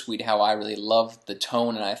in Bittersweet, how I really loved the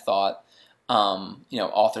tone, and I thought,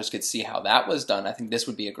 authors could see how that was done. I think this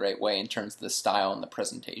would be a great way in terms of the style and the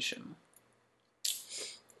presentation.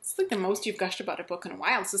 It's like the most you've gushed about a book in a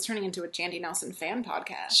while. This is turning into a Jandy Nelson fan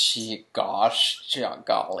podcast.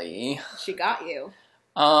 Golly. She got you.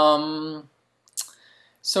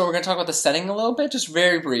 So we're going to talk about the setting a little bit, just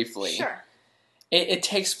very briefly. Sure. It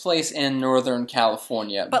takes place in Northern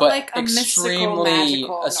California, but like a extremely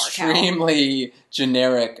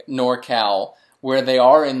generic NorCal, where they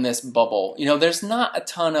are in this bubble. There's not a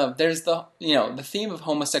ton of, there's the theme of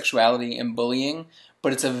homosexuality and bullying,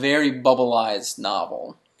 but it's a very bubbleized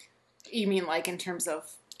novel. You mean like in terms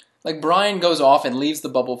of? Like Brian goes off and leaves the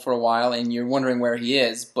bubble for a while, and you're wondering where he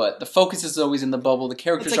is, but the focus is always in the bubble. The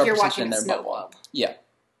characters are presented in their bubble. Yeah.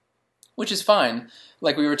 Which is fine.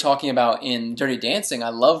 Like we were talking about in Dirty Dancing, I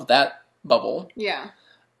love that bubble. Yeah.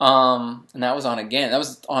 And that was on again. That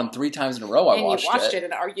was on 3 times in a row. I watched it. And you watched it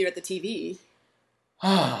and argued at the TV.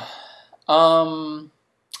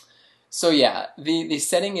 So yeah, the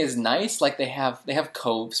setting is nice. Like they have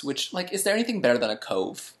coves, which like is there anything better than a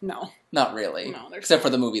cove? No. Not really. No, except for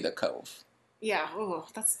the movie The Cove. Yeah. Oh,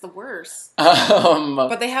 that's the worst.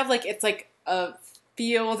 But they have like it's like a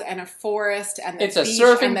field and a forest and the it's a beach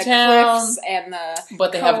surfing and the town cliffs and the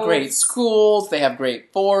but they coves. have great schools, they have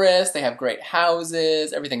great forests, they have great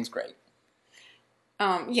houses, everything's great.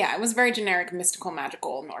 Yeah, it was very generic, mystical,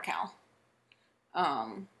 magical NorCal.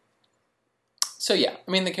 So yeah,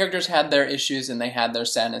 I mean the characters had their issues and they had their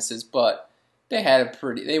sadnesses, but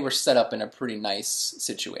they were set up in a pretty nice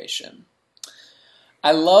situation.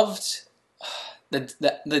 I loved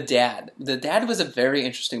the dad. The dad was a very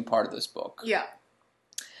interesting part of this book. Yeah.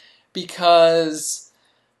 Because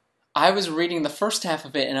I was reading the first half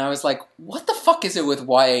of it and I was like, what the fuck is it with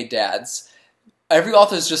YA dads? Every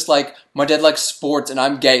author is just like, my dad likes sports and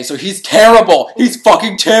I'm gay, so he's terrible. He's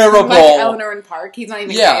fucking terrible. Like Eleanor in Park. He's not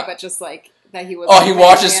even gay, but just like that he was. Oh, he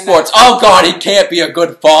watches sports. Oh god, he can't be a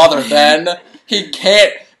good father then. He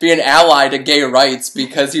can't be an ally to gay rights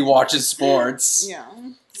because he watches sports. Yeah.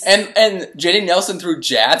 And J.D. Nelson threw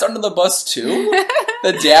jazz under the bus too.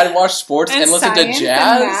 The dad watched sports and listened to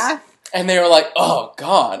jazz. And they were like, oh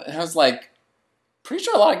god. And I was like, pretty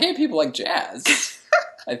sure a lot of gay people like jazz.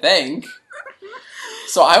 I think.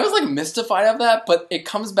 So I was like mystified of that, but it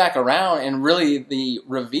comes back around and really the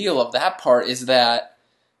reveal of that part is that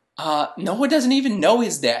Noah doesn't even know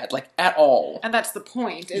his dad, like, at all. And that's the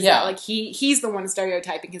point, is that, like, he's the one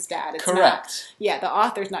stereotyping his dad. It's correct. Not, the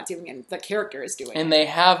author's not doing it, the character is doing it. And they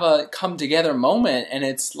have a come-together moment, and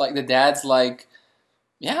it's like, the dad's like,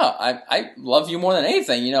 yeah, I love you more than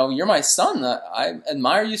anything, you're my son, I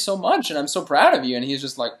admire you so much, and I'm so proud of you, and he's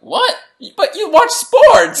just like, what? But you watch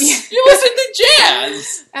sports! You listen to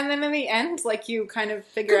jazz! And then in the end, like, you kind of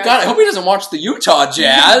figure out... God, I hope he doesn't watch the Utah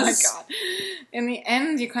Jazz! Oh my god. In the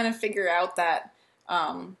end, you kind of figure out that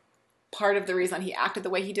part of the reason he acted the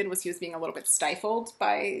way he did was he was being a little bit stifled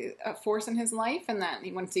by a force in his life, and that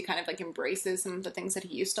once he kind of, like, embraces some of the things that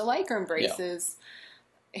he used to like, or embraces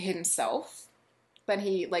himself, that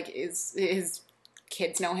he, like, his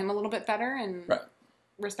kids know him a little bit better and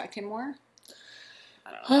respect him more.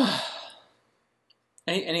 I don't know.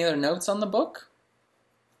 Any other notes on the book?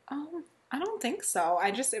 I don't think so. I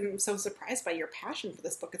just am so surprised by your passion for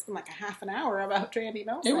this book. It's been like a half an hour about Jandy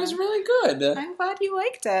Nelson. It was really good. I'm glad you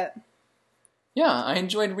liked it. Yeah, I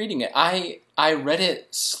enjoyed reading it. I read it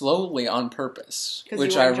slowly on purpose,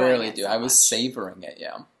 which I rarely do. I was savoring it,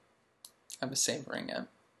 I was savoring it.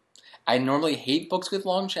 I normally hate books with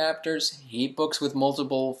long chapters, hate books with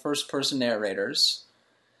multiple first-person narrators.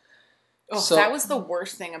 Oh, so, that was the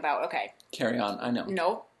worst thing about... Okay. Carry on, I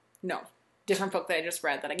know. No. Different book that I just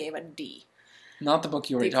read that I gave a D. Not the book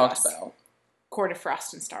you already talked about. Court of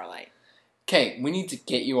Frost and Starlight. Okay, we need to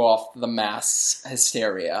get you off the mass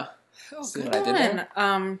hysteria. Oh, see what I did there?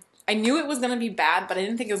 I knew it was going to be bad, but I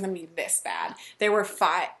didn't think it was going to be this bad. There were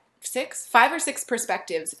five or six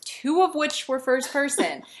perspectives, 2 of which were first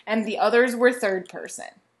person, and the others were third person.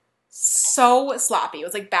 So sloppy. It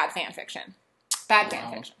was like bad fan fiction. Bad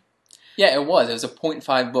fan fiction. Yeah, it was. It was a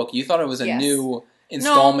 0.5 book. You thought it was a new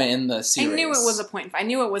installment in the series. I knew it was a point. I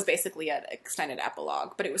knew it was basically an extended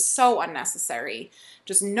epilogue, but it was so unnecessary.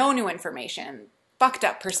 Just no new information. Fucked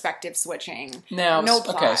up perspective switching. Now, no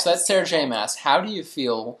plot. okay, so that's Sarah J. Maas. How do you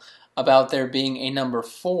feel about there being a number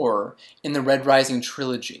 4 in the Red Rising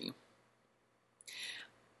trilogy?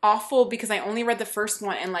 Awful, because I only read the first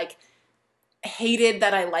one and, like, hated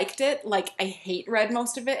that I liked it. Like, I read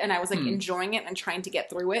most of it, and I was, like, enjoying it and trying to get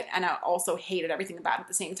through it, and I also hated everything about it at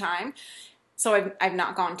the same time. So I've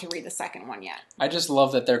not gone to read the second one yet. I just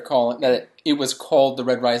love that it was called the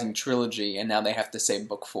Red Rising trilogy, and now they have to say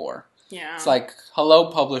book 4. Yeah. It's like,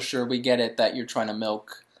 hello, publisher, we get it that you're trying to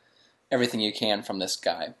milk everything you can from this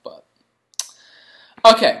guy, but...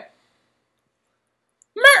 Okay.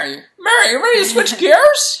 Mary, you ready to switch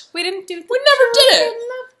gears? We didn't do... We never did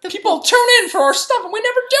it! People tune in for our stuff, and we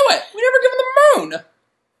never do it! We never give them the moon!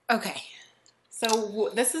 Okay. So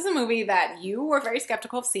this is a movie that you were very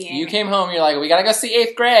skeptical of seeing. You came home, you're like, we gotta go see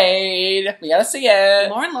 8th grade. We gotta see it.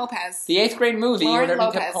 Lauren Lopez. The 8th grade movie, Lauren whatever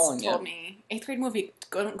Lopez you kept calling told it. me, 8th grade movie,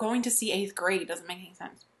 going to see 8th grade doesn't make any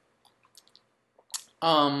sense.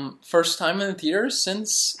 First time in the theaters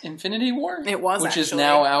since Infinity War? It was, Which is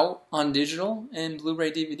now out on digital and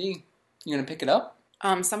Blu-ray DVD. You gonna pick it up?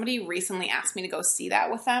 Somebody recently asked me to go see that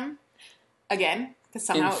with them. Again. Because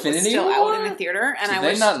somehow Infinity it was still War? out in the theater. And Did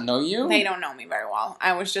they not know you? They don't know me very well.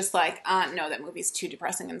 I was just like, no, that movie's too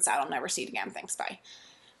depressing and sad. I'll never see it again. Thanks, bye.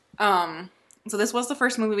 So this was the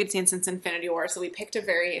first movie we'd seen since Infinity War. So we picked a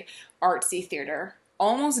very artsy theater.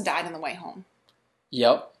 Almost died on the way home.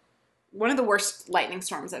 Yep. One of the worst lightning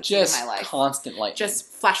storms I've seen in my life. Just constant lightning. Just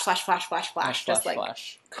flash, flash, flash, flash, flash. Just like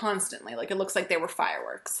flash. Constantly. Like it looks like they were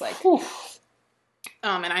fireworks. Like, Whew.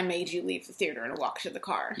 and I made you leave the theater and walk to the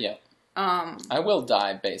car. Yep. I will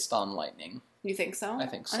die based on lightning. You think so? I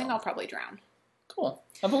think so. I think I'll probably drown. Cool.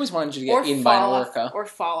 I've always wanted you to get eaten by an orca. Or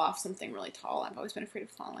fall off something really tall. I've always been afraid of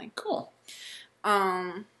falling. Cool.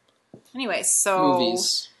 Anyway, so...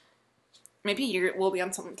 Movies. Maybe we'll be on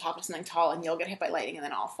top of something tall and you'll get hit by lightning and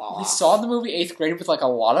then I'll fall off. We saw the movie 8th grade with like a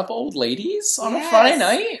lot of old ladies on a Friday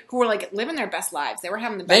night. Who were like living their best lives. They were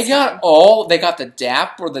having the best They got the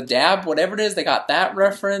dap or the dab, whatever it is. They got that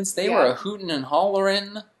reference. They were a hootin' and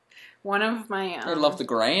hollering. One of my... They loved the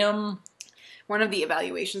Graham. One of the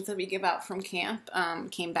evaluations that we give out from camp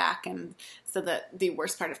came back and said that the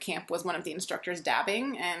worst part of camp was one of the instructors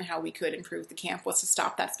dabbing, and how we could improve the camp was to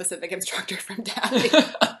stop that specific instructor from dabbing.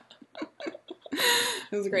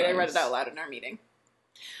 It was great. Nice. I read it out loud in our meeting.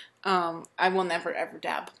 I will never, ever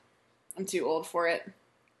dab. I'm too old for it.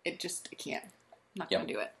 I can't. I'm not going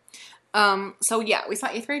to do it. So yeah, we saw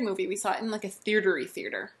 8th grade movie. We saw it in like a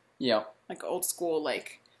theater. Yeah. Like old school,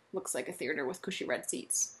 like, looks like a theater with cushy red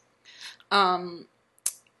seats. And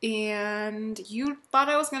you thought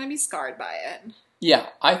I was going to be scarred by it. Yeah,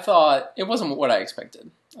 I thought it wasn't what I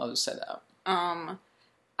expected. I'll just say that.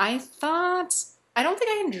 I don't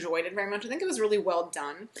think I enjoyed it very much. I think it was really well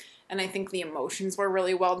done. And I think the emotions were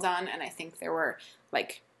really well done. And I think there were,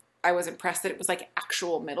 like, I was impressed that it was, like,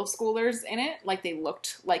 actual middle schoolers in it. Like, they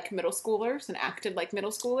looked like middle schoolers and acted like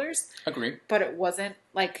middle schoolers. Agree. But it wasn't,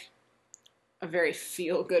 like, a very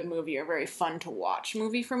feel-good movie or very fun-to-watch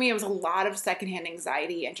movie for me. It was a lot of secondhand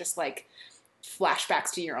anxiety and just, like,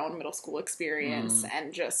 flashbacks to your own middle school experience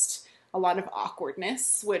and just a lot of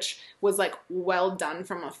awkwardness, which was, like, well done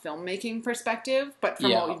from a filmmaking perspective, but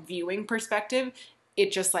from a viewing perspective,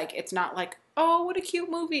 it just, like, it's not like, oh, what a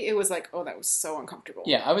cute movie. It was like, oh, that was so uncomfortable.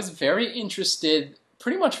 Yeah, I was very interested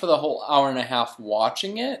pretty much for the whole hour and a half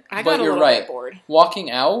watching it. I got a little bit bored.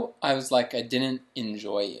 Walking out, I was like, I didn't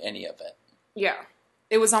enjoy any of it. Yeah.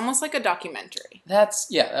 It was almost like a documentary. That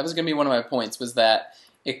was going to be one of my points, was that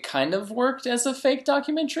it kind of worked as a fake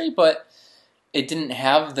documentary, but it didn't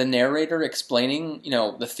have the narrator explaining,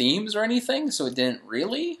 the themes or anything, so it didn't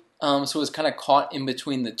really. So it was kind of caught in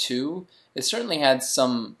between the two. It certainly had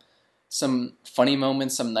some funny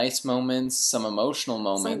moments, some nice moments, some emotional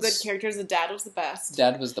moments. Some good characters. The dad was the best.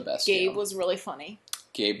 Dad was the best. Gabe was really funny.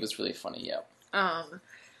 Yeah.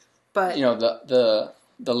 But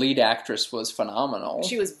the lead actress was phenomenal.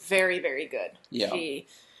 She was very, very good. Yeah. She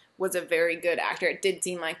was a very good actor. It did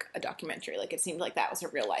seem like a documentary. Like, it seemed like that was her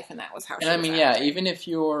real life and that was how she was acting. Even if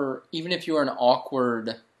you're an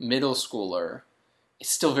awkward middle schooler,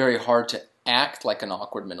 it's still very hard to act like an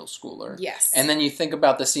awkward middle schooler. Yes. And then you think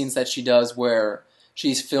about the scenes that she does where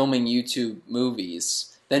she's filming YouTube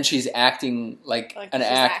movies, then she's acting like a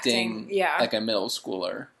middle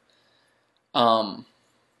schooler.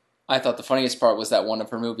 I thought the funniest part was that one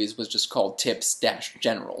of her movies was just called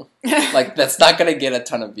Tips-General. Like, that's not going to get a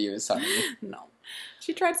ton of views, honey. No.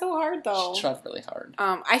 She tried so hard, though. She tried really hard.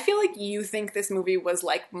 I feel like you think this movie was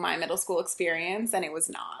like my middle school experience, and it was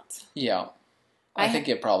not. Yeah. I think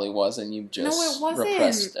it probably was, and you just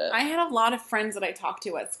repressed it. I had a lot of friends that I talked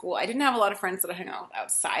to at school. I didn't have a lot of friends that I hung out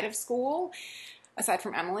outside of school, aside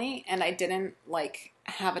from Emily, and I didn't, like,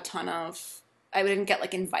 have a ton of... I didn't get,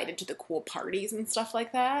 like, invited to the cool parties and stuff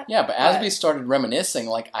like that. Yeah, but as we started reminiscing,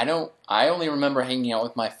 like, I only remember hanging out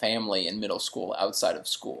with my family in middle school outside of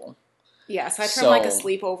school. Yeah, aside from, like, a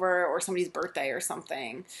sleepover or somebody's birthday or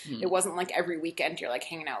something, it wasn't, like, every weekend you're, like,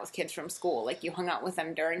 hanging out with kids from school. Like, you hung out with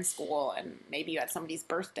them during school, and maybe you had somebody's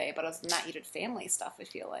birthday, but other than that, you did family stuff, I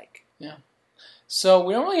feel like. Yeah. So,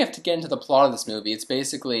 we don't really have to get into the plot of this movie. It's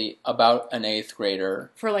basically about an 8th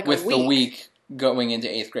grader for, like, with the week going into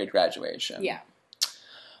 8th grade graduation. Yeah.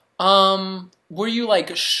 Were you,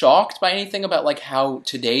 like, shocked by anything about, like, how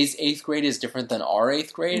today's 8th grade is different than our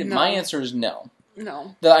 8th grade? No. My answer is no.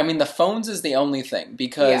 No. The phones is the only thing,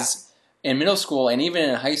 because in middle school and even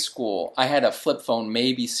in high school, I had a flip phone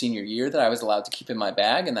maybe senior year that I was allowed to keep in my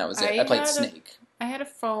bag, and that was it. I played Snake. I had a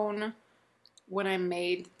phone when I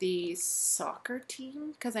made the soccer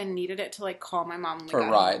team, because I needed it to, like, call my mom for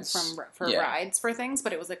rides. For rides for things,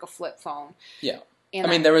 but it was, like, a flip phone. Yeah. And I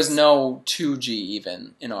mean, there was no 2G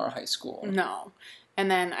even in our high school. No.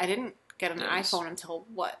 And then I didn't get an iPhone until,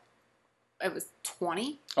 what? It was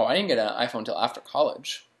 20? Oh, I didn't get an iPhone until after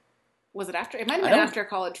college. Was it after? It might have been after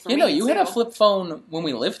college for me. You know, you had a flip phone when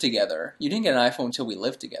we lived together. You didn't get an iPhone until we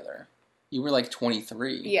lived together. You were like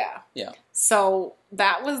 23. Yeah. Yeah. So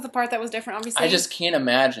that was the part that was different, obviously. I just can't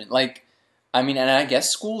imagine. Like, I mean, and I guess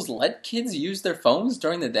schools let kids use their phones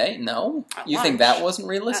during the day? No? You think that wasn't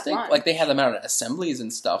realistic? Like, they had them out at assemblies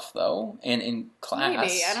and stuff, though, and in class.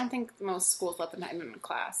 Maybe. I don't think most schools let them have them in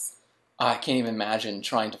class. I can't even imagine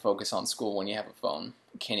trying to focus on school when you have a phone.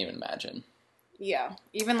 I can't even imagine. Yeah.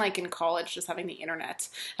 Even, like, in college, just having the internet,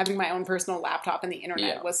 having my own personal laptop and the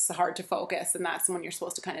internet was hard to focus, and that's when you're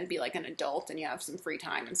supposed to kind of be, like, an adult and you have some free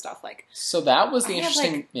time and stuff. Like, so that was the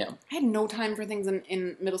interesting... I had no time for things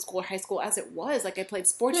in middle school or high school as it was. Like, I played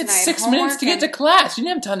sports and I had 6 minutes to get to class. You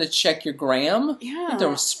didn't have time to check your gram. Yeah. There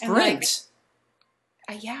was sprint.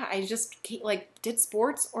 I just, like, did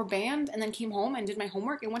sports or band and then came home and did my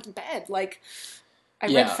homework and went to bed. Like, I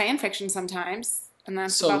read fan fiction sometimes, and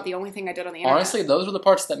that's about the only thing I did on the internet. Honestly, those were the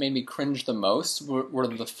parts that made me cringe the most, were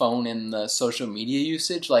the phone and the social media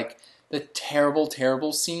usage. Like, the terrible,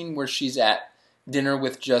 terrible scene where she's at dinner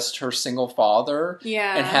with just her single father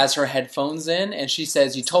and has her headphones in, and she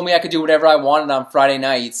says, "You told me I could do whatever I wanted on Friday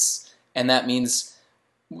nights," and that means...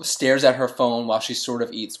 stares at her phone while she sort of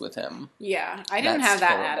eats with him. Yeah, I didn't have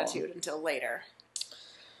that attitude until later.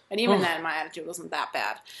 And even then, my attitude wasn't that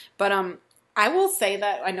bad. But I will say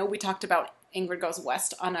that, I know we talked about Ingrid Goes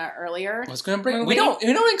West on an earlier... I was going to bring... We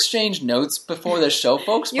don't exchange notes before the show,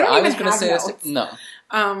 folks, but I was going to say this... No.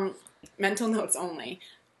 Mental notes only.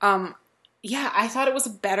 Yeah, I thought it was a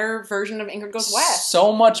better version of Ingrid Goes West.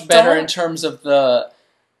 So much better in terms of the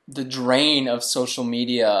drain of social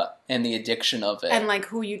media and the addiction of it. And, like,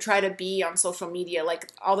 who you try to be on social media. Like,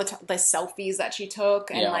 all the selfies that she took.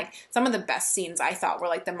 And, like, some of the best scenes I thought were,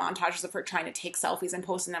 like, the montages of her trying to take selfies and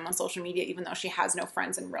posting them on social media, even though she has no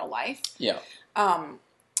friends in real life. Yeah.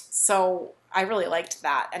 So I really liked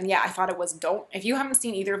that. And, yeah, I thought it was dope. If you haven't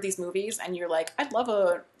seen either of these movies and you're like, I'd love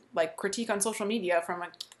a, like, critique on social media from,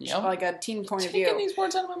 like, a teen point of view. Taking these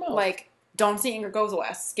words out of my mouth. Like... Don't see Ingrid Goes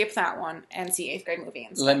West. Skip that one and see 8th grade movie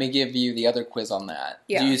instead. Let me give you the other quiz on that.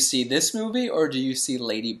 Yeah. Do you see this movie or do you see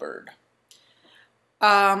Lady Bird?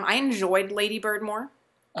 I enjoyed Lady Bird more.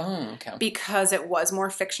 Oh, okay. Because it was more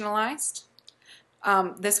fictionalized.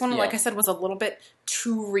 This one, like I said, was a little bit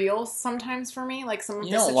too real sometimes for me. Like some of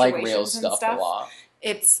the situations like real stuff a lot.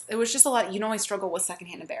 It was just a lot. You know, I struggle with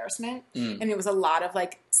secondhand embarrassment, and it was a lot of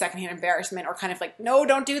like secondhand embarrassment, or kind of like, no,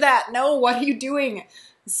 don't do that. No, what are you doing?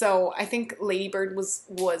 So I think Lady Bird was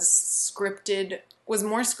more scripted,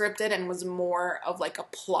 and was more of like a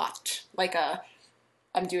plot, like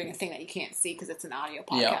I'm doing a thing that you can't see because it's an audio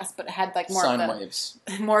podcast, but it had like more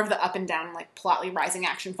of the up and down, like plotly rising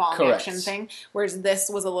action, falling action thing. Whereas this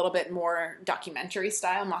was a little bit more documentary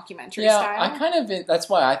style, mockumentary style. Yeah, that's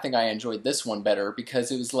why I think I enjoyed this one better,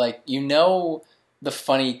 because it was like, the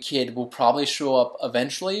funny kid will probably show up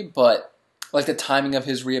eventually, but like the timing of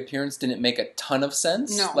his reappearance didn't make a ton of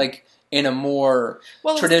sense. No. Like in a more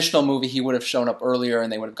traditional movie, he would have shown up earlier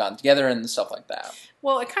and they would have gotten together and stuff like that.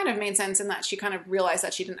 Well, it kind of made sense in that she kind of realized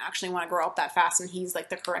that she didn't actually want to grow up that fast, and he's like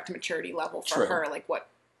the correct maturity level for her, like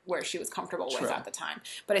where she was comfortable with at the time.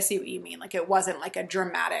 But I see what you mean. Like it wasn't like a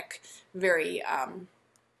dramatic, very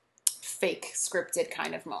fake scripted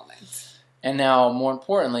kind of moment. And now, more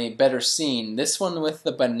importantly, better scene. This one with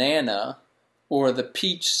the banana or the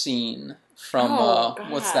peach scene from,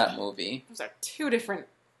 what's that movie? Those are two different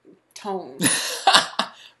tones.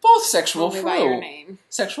 Both sexual Only fruit. by your name.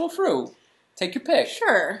 Sexual fruit. Take your pick.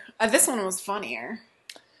 Sure. This one was funnier.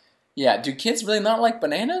 Yeah, do kids really not like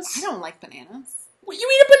bananas? I don't like bananas. Well, you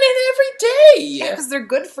eat a banana every day! Yeah, because they're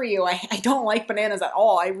good for you. I don't like bananas at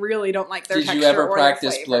all. I really don't like their texture. Did you ever or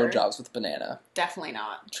practice their flavor. blowjobs with banana? Definitely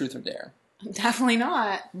not. Truth or dare? Definitely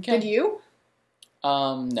not. Okay. Did you?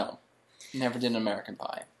 No. Never did an American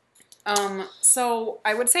Pie. So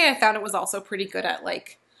I would say I thought it was also pretty good at,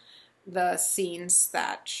 like, the scenes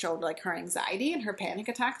that showed, like, her anxiety and her panic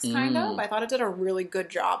attacks, kind of. I thought it did a really good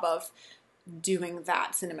job of doing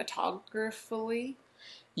that cinematographically.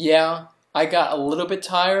 Yeah, I got a little bit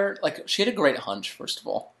tired. Like, she had a great hunch, first of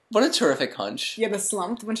all. What a terrific hunch. Yeah, the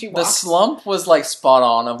slump when she walked. The slump was, like, spot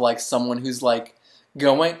on of, like, someone who's, like,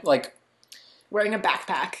 going, like... wearing a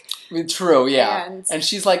backpack. True, yeah. And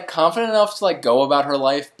she's, like, confident enough to, like, go about her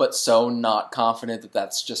life, but so not confident that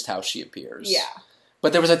that's just how she appears. Yeah.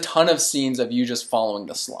 But there was a ton of scenes of you just following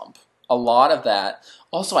the slump. A lot of that.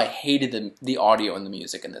 Also, I hated the audio and the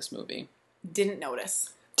music in this movie. Didn't notice.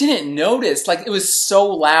 Didn't notice. Like, it was so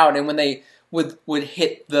loud, and when they would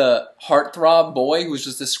hit the heartthrob boy, who was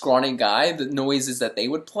just a scrawny guy, the noises that they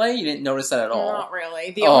would play, you didn't notice that at all. Not really.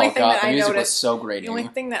 The only thing that the I music noticed was so grating. The only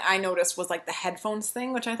thing that I noticed was, like, the headphones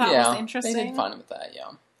thing, which I thought was interesting. They did fine with that, yeah.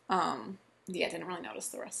 Yeah, didn't really notice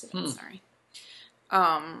the rest of it. Sorry.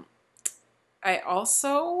 I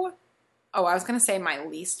also... Oh, I was going to say my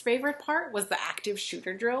least favorite part was the active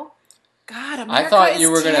shooter drill. God, America I thought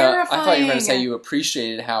you were terrifying. going to say you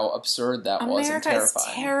appreciated how absurd that was and terrifying. America is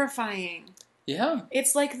terrifying. Yeah.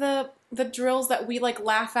 It's like the drills that we, like,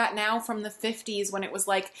 laugh at now from the 50s when it was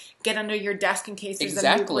like, get under your desk in case there's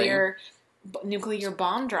a nuclear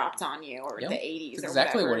bomb dropped on you, or the 80s, or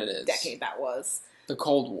exactly whatever what it is. Decade that was. The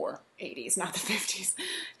Cold War. 80s, not the 50s.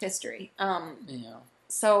 History. Yeah.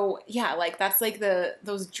 So, yeah, like, that's, like,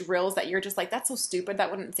 those drills that you're just like, that's so stupid,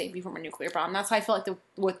 that wouldn't save you from a nuclear bomb. That's how I feel like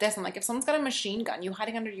with this. I'm like, if someone's got a machine gun, you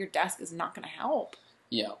hiding under your desk is not going to help.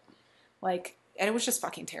 Yeah. Like, and it was just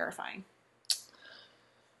fucking terrifying.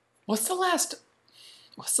 What's the last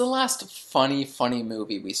funny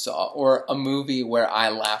movie we saw? Or a movie where I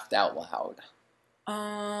laughed out loud?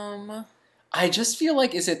 I just feel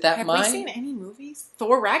like, is it that Have we seen any movies?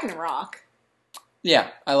 Thor Ragnarok. Yeah,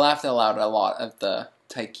 I laughed out loud a lot at the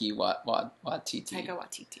Taika Waititi. Taika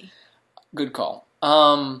Waititi. Good call.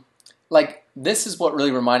 Like, this is what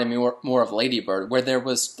really reminded me more of Lady Bird, where there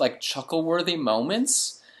was, like, chuckle-worthy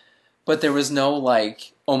moments, but there was no,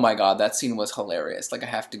 like, oh my god, that scene was hilarious. Like, I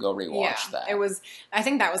have to go rewatch that. It was, I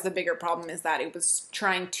think that was the bigger problem, is that it was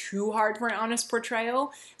trying too hard for an honest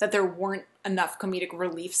portrayal, that there weren't enough comedic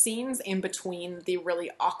relief scenes in between the really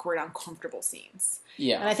awkward, uncomfortable scenes.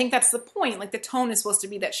 Yeah. And I think that's the point. Like, the tone is supposed to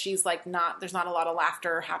be that she's, like, there's not a lot of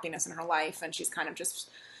laughter or happiness in her life, and she's kind of just,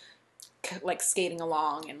 like, skating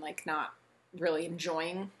along and, like, not really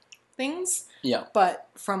enjoying things. Yeah. But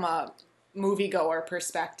from a moviegoer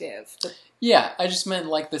perspective... Yeah, I just meant,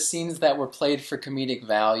 like, the scenes that were played for comedic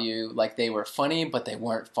value, like, they were funny, but they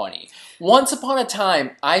weren't funny. Once upon a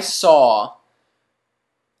time, I saw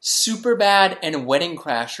Superbad and Wedding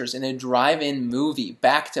Crashers in a drive-in movie,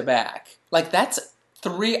 back-to-back. Like, that's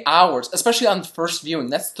 3 hours, especially on first viewing,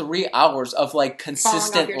 that's 3 hours of, like,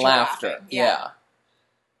 consistent laughter. Yeah.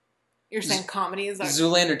 You're saying comedies are...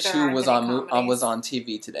 Zoolander 2 was on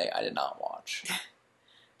TV today. I did not watch.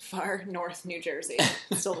 Far North New Jersey.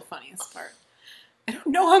 Still the funniest part. I don't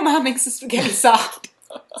know how Mom makes the spaghetti soft.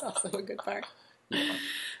 It's also a good part.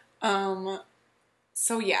 Yeah.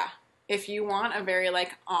 So yeah, if you want a very,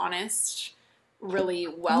 like, honest, really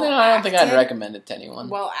well No, I don't think I'd recommend it to anyone.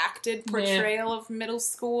 Well acted portrayal of middle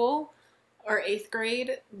school or 8th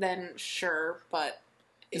grade, then sure, but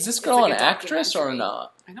is this girl an actress or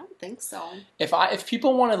not? I don't think so. If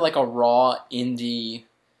people wanted, like, a raw indie,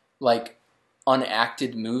 like,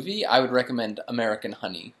 unacted movie, I would recommend American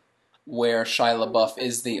Honey, where Shia LaBeouf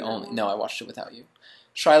is the only... No, I watched it without you.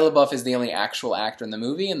 Shia LaBeouf is the only actual actor in the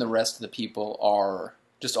movie, and the rest of the people are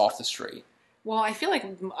just off the street. Well, I feel like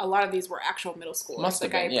a lot of these were actual middle schoolers. Must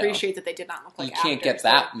have been, I appreciate that they did not look like actors. You can't get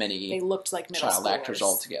that many they looked like middle child schoolers. actors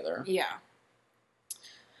all together. Yeah.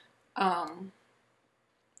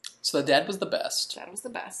 So the dad was the best. Dad was the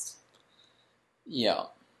best. Yeah.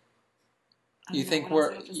 You think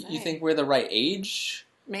we're the right age?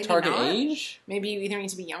 Maybe target not. age? Maybe you either need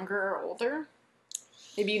to be younger or older.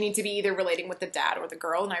 Maybe you need to be either relating with the dad or the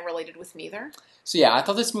girl, and I related with neither. So yeah, I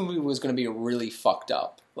thought this movie was going to be really fucked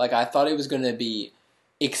up. Like, I thought it was going to be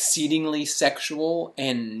exceedingly sexual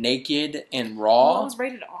and naked and Well, raw. it was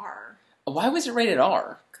rated R. Why was it rated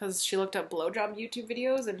R? Because she looked up blowjob YouTube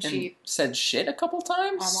videos and she said shit a couple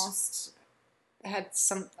times? almost had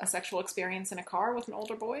a sexual experience in a car with an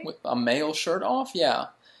older boy. With a male shirt off? Yeah.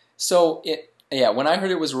 So, when I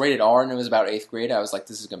heard it was rated R and it was about 8th grade, I was like,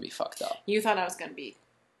 this is going to be fucked up. You thought I was going to be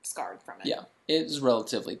scarred from it. Yeah. It was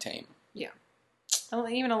relatively tame. Yeah.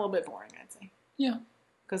 Even a little bit boring, I'd say. Yeah.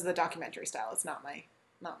 Because the documentary style is not my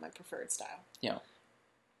preferred style. Yeah.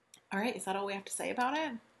 All right, is that all we have to say about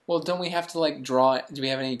it? Well, don't we have to, draw... Do we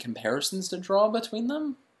have any comparisons to draw between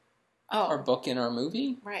them? Oh. Our book and our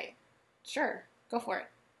movie? Right. Sure. Go for it.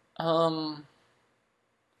 Well,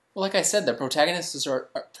 like I said, the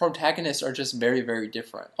protagonists are just very, very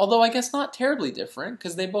different. Although I guess not terribly different,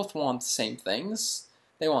 because they both want the same things.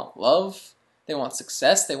 They want love. They want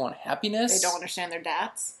success. They want happiness. They don't understand their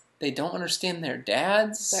dads. They don't understand their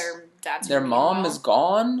dads. Their dads. Their mom is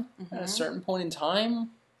gone Mm-hmm. at a certain point in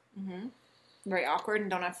time. Mm-hmm. Very awkward and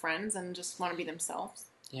don't have friends and just want to be themselves.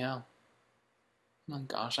 Yeah. Oh my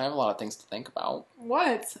gosh, I have a lot of things to think about.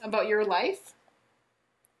 What? About your life?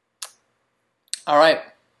 All right,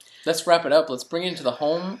 let's wrap it up. Let's bring it into the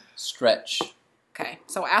home stretch. Okay,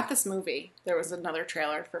 so at this movie, there was another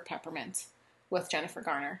trailer for Peppermint with Jennifer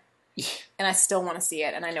Garner. And I still want to see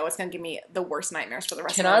it, and I know it's going to give me the worst nightmares for the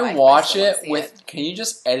rest of my life. Can I watch it with... Can you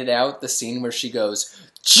just edit out the scene where she goes,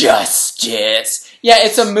 Justice? Yeah,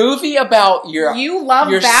 it's a movie about You love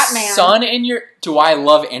your Batman. son and your... Do I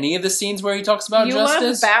love any of the scenes where he talks about justice? You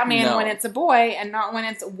love Batman No. when it's a boy and not when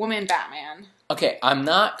it's a woman Batman. Okay, I'm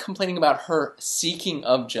not complaining about her seeking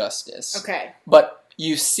of justice. Okay. But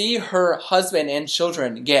you see her husband and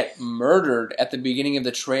children get murdered at the beginning of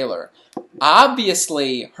the trailer.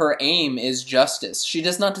 Obviously, her aim is justice. She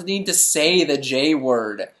does not need to say the J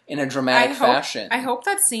word in a dramatic fashion. I hope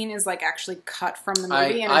that scene is actually cut from the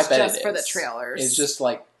movie and it's just for the trailers. It's just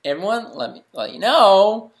everyone, let you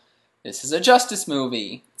know, this is a justice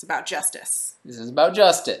movie. It's about justice. This is about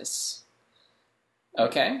justice.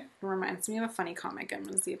 Okay? It reminds me of a funny comic. I'm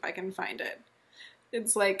going to see if I can find it.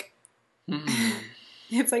 It's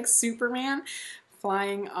it's like Superman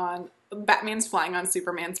flying on... Batman's flying on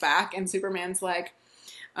Superman's back, and Superman's like...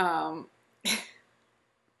 Is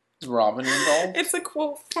Robin involved? It's a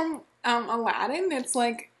quote from Aladdin. It's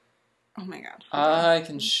like... Oh my god. I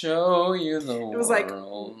can show you the world. It was like,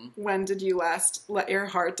 when did you last let your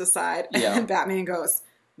heart decide? Yeah. And Batman goes,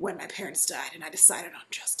 when my parents died and I decided on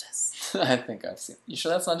justice. I think I've seen... You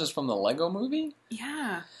sure that's not just from the Lego movie?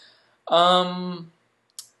 Yeah. Wait, I'm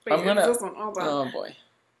gonna... This one. Hold on. Oh boy.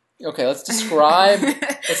 Okay, let's describe...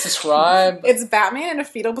 It's Batman in a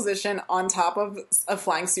fetal position on top of a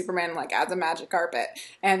flying Superman, as a magic carpet.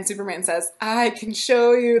 And Superman says, I can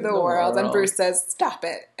show you the world. And Bruce says, stop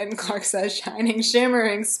it. And Clark says, shining,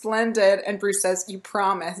 shimmering, splendid. And Bruce says, you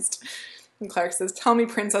promised. And Clark says, tell me,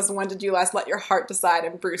 princess, when did you last let your heart decide?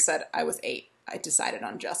 And Bruce said, I was 8. I decided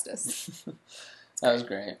on justice. That was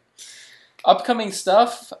great. Upcoming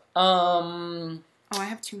stuff. Oh, I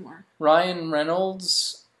have 2 more. Ryan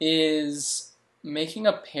Reynolds is making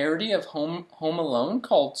a parody of Home Alone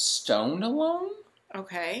called Stoned Alone.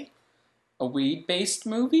 Okay. A weed-based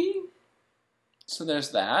movie. So there's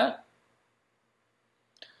that.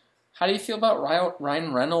 How do you feel about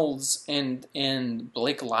Ryan Reynolds and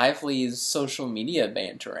Blake Lively's social media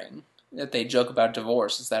bantering? That they joke about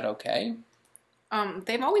divorce. Is that okay?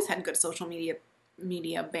 They've always had good social media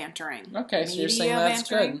bantering. Okay, so you're saying that's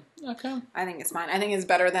good. Okay. I think it's fine. I think it's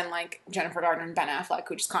better than Jennifer Garner and Ben Affleck,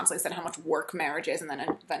 who just constantly said how much work marriage is and then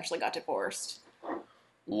eventually got divorced.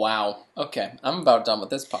 Wow. Okay, I'm about done with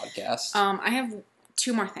this podcast. I have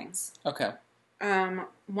 2 more things. Okay.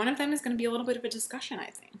 One of them is going to be a little bit of a discussion,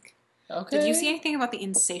 I think. Okay. Did you see anything about the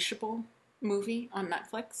Insatiable movie on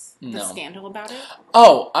Netflix? No. The scandal about it?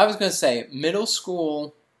 Oh, I was going to say, middle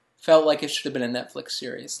school felt like it should have been a Netflix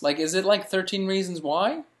series. Is it 13 Reasons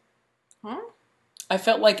Why? Huh? I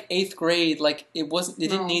felt like 8th grade, it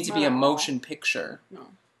didn't need to be a motion picture. No.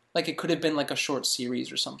 It could have been a short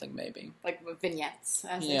series or something, maybe. Vignettes,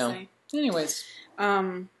 as they say. Anyways.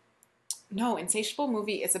 No, Insatiable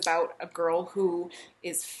movie is about a girl who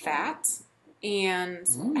is fat and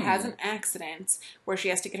has an accident where she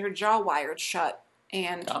has to get her jaw wired shut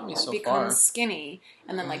and becomes skinny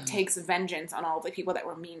and then takes vengeance on all the people that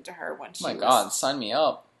were mean to her when she was... Oh my god, sign me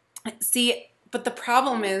up. See, but the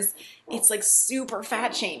problem is it's super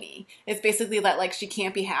fat shamey. It's basically that she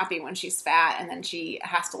can't be happy when she's fat and then she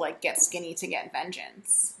has to get skinny to get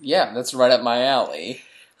vengeance. Yeah, that's right up my alley.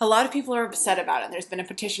 A lot of people are upset about it. There's been a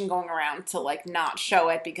petition going around to not show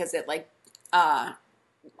it because it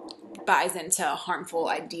buys into harmful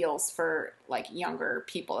ideals for like younger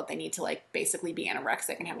people that they need to like basically be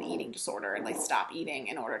anorexic and have an eating disorder and like stop eating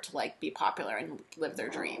in order to like be popular and live their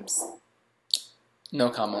dreams. No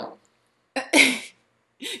comment.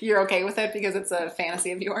 You're okay with it because it's a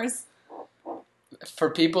fantasy of yours?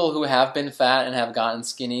 For people who have been fat and have gotten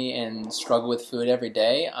skinny and struggle with food every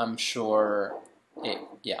day, I'm sure I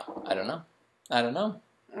don't know.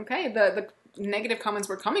 Okay, the negative comments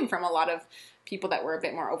were coming from a lot of people that were a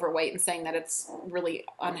bit more overweight and saying that it's really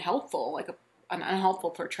unhelpful, like an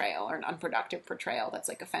unhelpful portrayal or an unproductive portrayal that's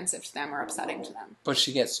like offensive to them or upsetting to them. But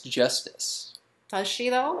she gets justice. Does she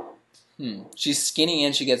though? She's skinny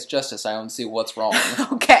and she gets justice. I don't see what's wrong.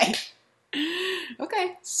 Okay.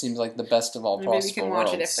 Seems like the best of all Maybe possible we can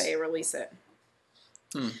worlds. watch it if they release it.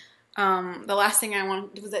 The last thing I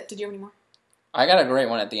wanted was it. Did you have any more? I got a great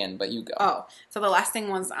one at the end, but you go. Oh, so the last thing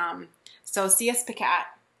was so C.S. Pacat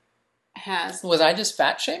has. Was I just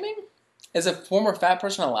fat shaming? Is a former fat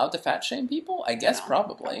person allowed to fat shame people? I guess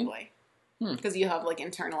probably. Because you have like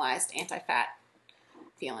internalized anti-fat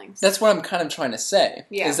feelings. That's what I'm kind of trying to say.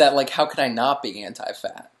 Yeah. Is that like how could I not be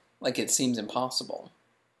anti-fat? Like it seems impossible.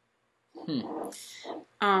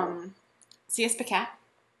 C.S. Pacat.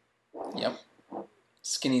 Yep.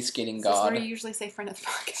 Skinny skating This is god. where you usually say friend of the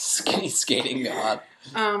podcast. Skinny skating god.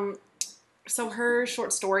 So her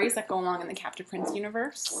short stories that go along in the Captive Prince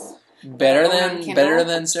universe. Better on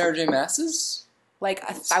than Sarah J. Maas's? Like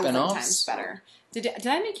 1,000 Spin-offs? times better. Did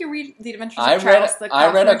I make you read The Adventures I of Charles the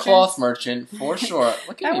Cloth read A Merchant? Cloth Merchant for sure.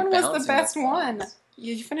 Look at That me one was the balancing best the one. thoughts.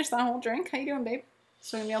 You finished that whole drink? How you doing, babe?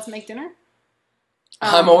 So you gonna be able to make dinner?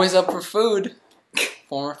 I'm always up for food.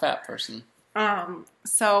 Former fat person.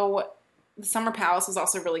 So The Summer Palace was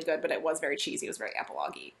also really good, but it was very cheesy. It was very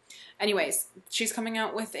epilogue-y. Anyways, she's coming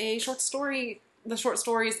out with a short story, the short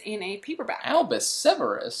stories in a paperback. Albus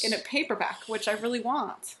Severus. In a paperback, which I really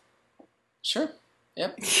want. Sure.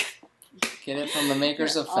 Yep. Get it from the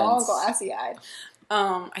makers of Fence. All glassy-eyed.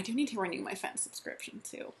 I do need to renew my Fence subscription,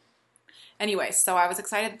 too. Anyway, so I was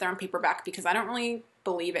excited that they're on paperback because I don't really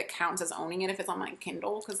believe it counts as owning it if it's on my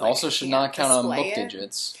Kindle. Cause, like, Also should not count on book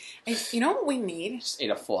digits. You know what we need? Just ate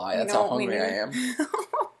a fly. That's how hungry I am.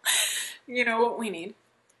 You know what we need?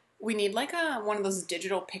 We need like one of those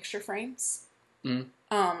digital picture frames.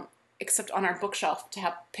 Except on our bookshelf to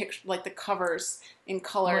have like the covers in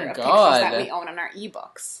color of pictures that we own on our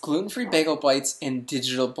ebooks. Gluten-free bagel bites and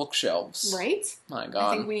digital bookshelves. Right? My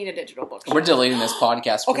God. I think we need a digital bookshelf. We're deleting this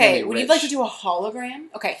podcast. Okay, we need like to do a hologram.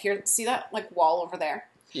 Okay, here, see that like wall over there?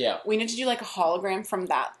 Yeah. We need to do like a hologram from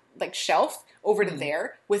that like shelf over to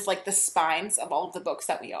there with like the spines of all of the books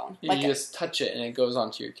that we own. You just touch it and it goes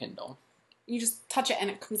onto your Kindle. You just touch it and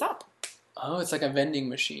it comes up. Oh, it's like a vending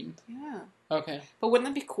machine. Yeah. Okay. But wouldn't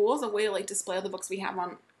that be cool as a way to like display all the books we have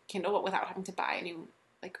on Kindle, but without having to buy a new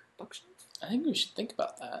like bookshelf? I think we should think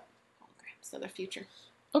about that. Holograms, so the future.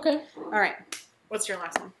 Okay. All right. What's your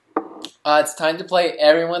last one? It's time to play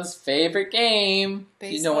everyone's favorite game.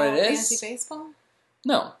 Baseball, you know what it is? Fantasy baseball?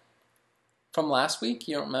 No. From last week?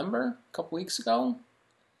 You don't remember? A couple weeks ago?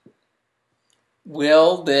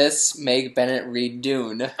 Will this make Bennett read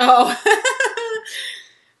Dune? Oh.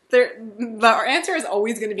 Our answer is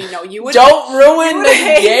always going to be no. You would don't ruin the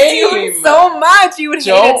game. Dune so much. You would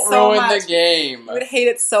hate it so much. Don't ruin the game. You would hate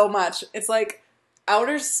it so much. It's like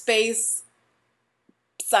outer space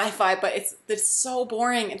sci-fi, but it's so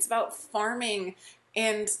boring. It's about farming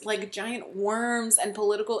and like giant worms and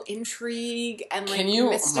political intrigue and like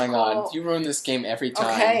mystical. Oh my God! You ruin this game every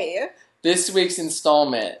time. Okay. This week's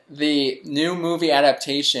installment, the new movie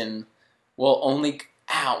adaptation, will only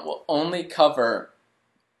cover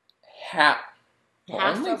half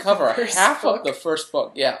of the first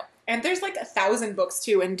book. Yeah. And there's like 1,000 books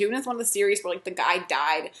too, and Dune is one of the series where like the guy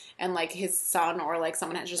died and like his son or like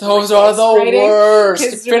someone has just those are the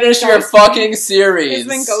worst. Finish your fucking series. He's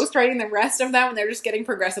been ghostwriting the rest of them, and they're just getting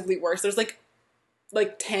progressively worse. There's like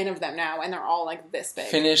 10 of them now, and they're all like this big.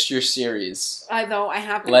 Finish your series. I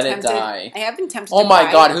have been let tempted. It die. I have been tempted. Oh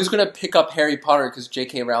my God, who's gonna pick up Harry Potter because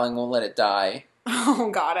J.K. Rowling won't let it die? Oh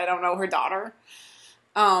God, I don't know her daughter.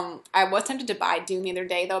 I was tempted to buy Dune the other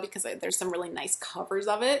day though because there's some really nice covers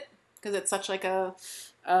of it because it's such like a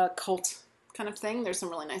cult kind of thing. There's some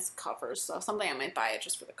really nice covers, so someday I might buy it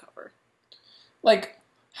just for the cover. Like,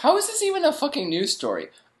 how is this even a fucking news story?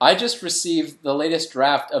 I just received the latest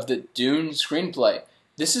draft of the Dune screenplay.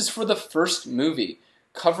 This is for the first movie,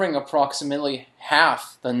 covering approximately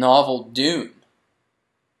half the novel Dune.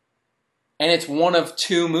 And it's one of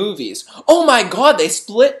 2 movies. Oh my God, they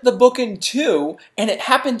split the book in 2, and it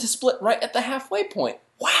happened to split right at the halfway point.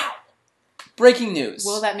 Wow. Breaking news.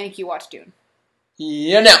 Will that make you watch Dune?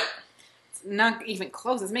 Yeah, no. not even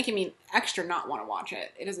close. It's making me extra not want to watch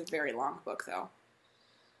it. It is a very long book, though.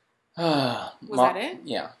 Was that it?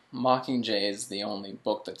 Yeah. Mockingjay is the only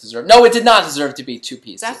book that deserved... No, it did not deserve to be 2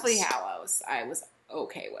 pieces. Deathly Hallows, I was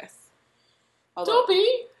okay with. Although,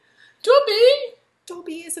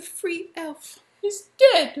 Dobby is a free elf. He's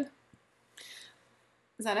dead.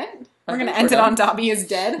 Is that it? We're going to end it on Dobby is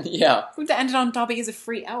dead? Yeah. We have to end it on Dobby is a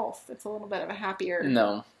free elf. It's a little bit of a happier...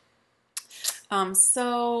 No.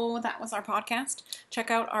 So that was our podcast. Check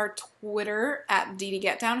out our Twitter at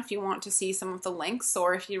DDGetDown if you want to see some of the links,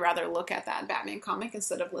 or if you'd rather look at that Batman comic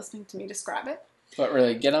instead of listening to me describe it. But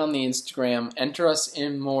really, get on the Instagram, enter us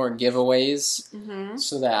in more giveaways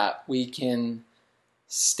so that we can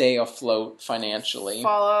stay afloat financially.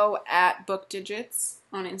 Follow at Book Digits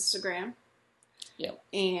on Instagram. Yep.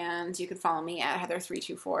 And you can follow me at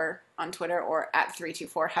Heather324 on Twitter, or at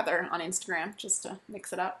 324Heather on Instagram, just to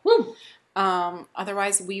mix it up. Woo!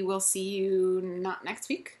 Otherwise, we will see you not next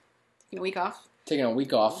week. Taking a week off.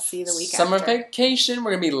 We'll see you the week Summer after. vacation.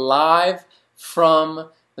 We're going to be live from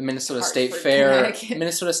the Minnesota State Fair. Connecticut.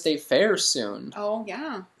 Minnesota State Fair soon. Oh,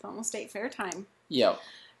 yeah. It's almost State Fair time. Yep.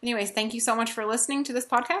 Anyways, thank you so much for listening to this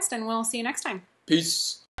podcast, and we'll see you next time.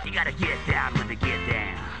 Peace. You gotta get down with the get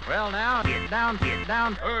down. Well now, get down, get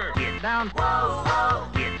down, get down, whoa, whoa,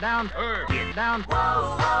 get down, get down,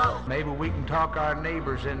 whoa, whoa. Maybe we can talk our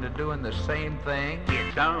neighbors into doing the same thing.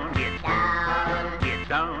 Get down, get down, get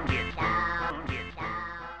down, get down.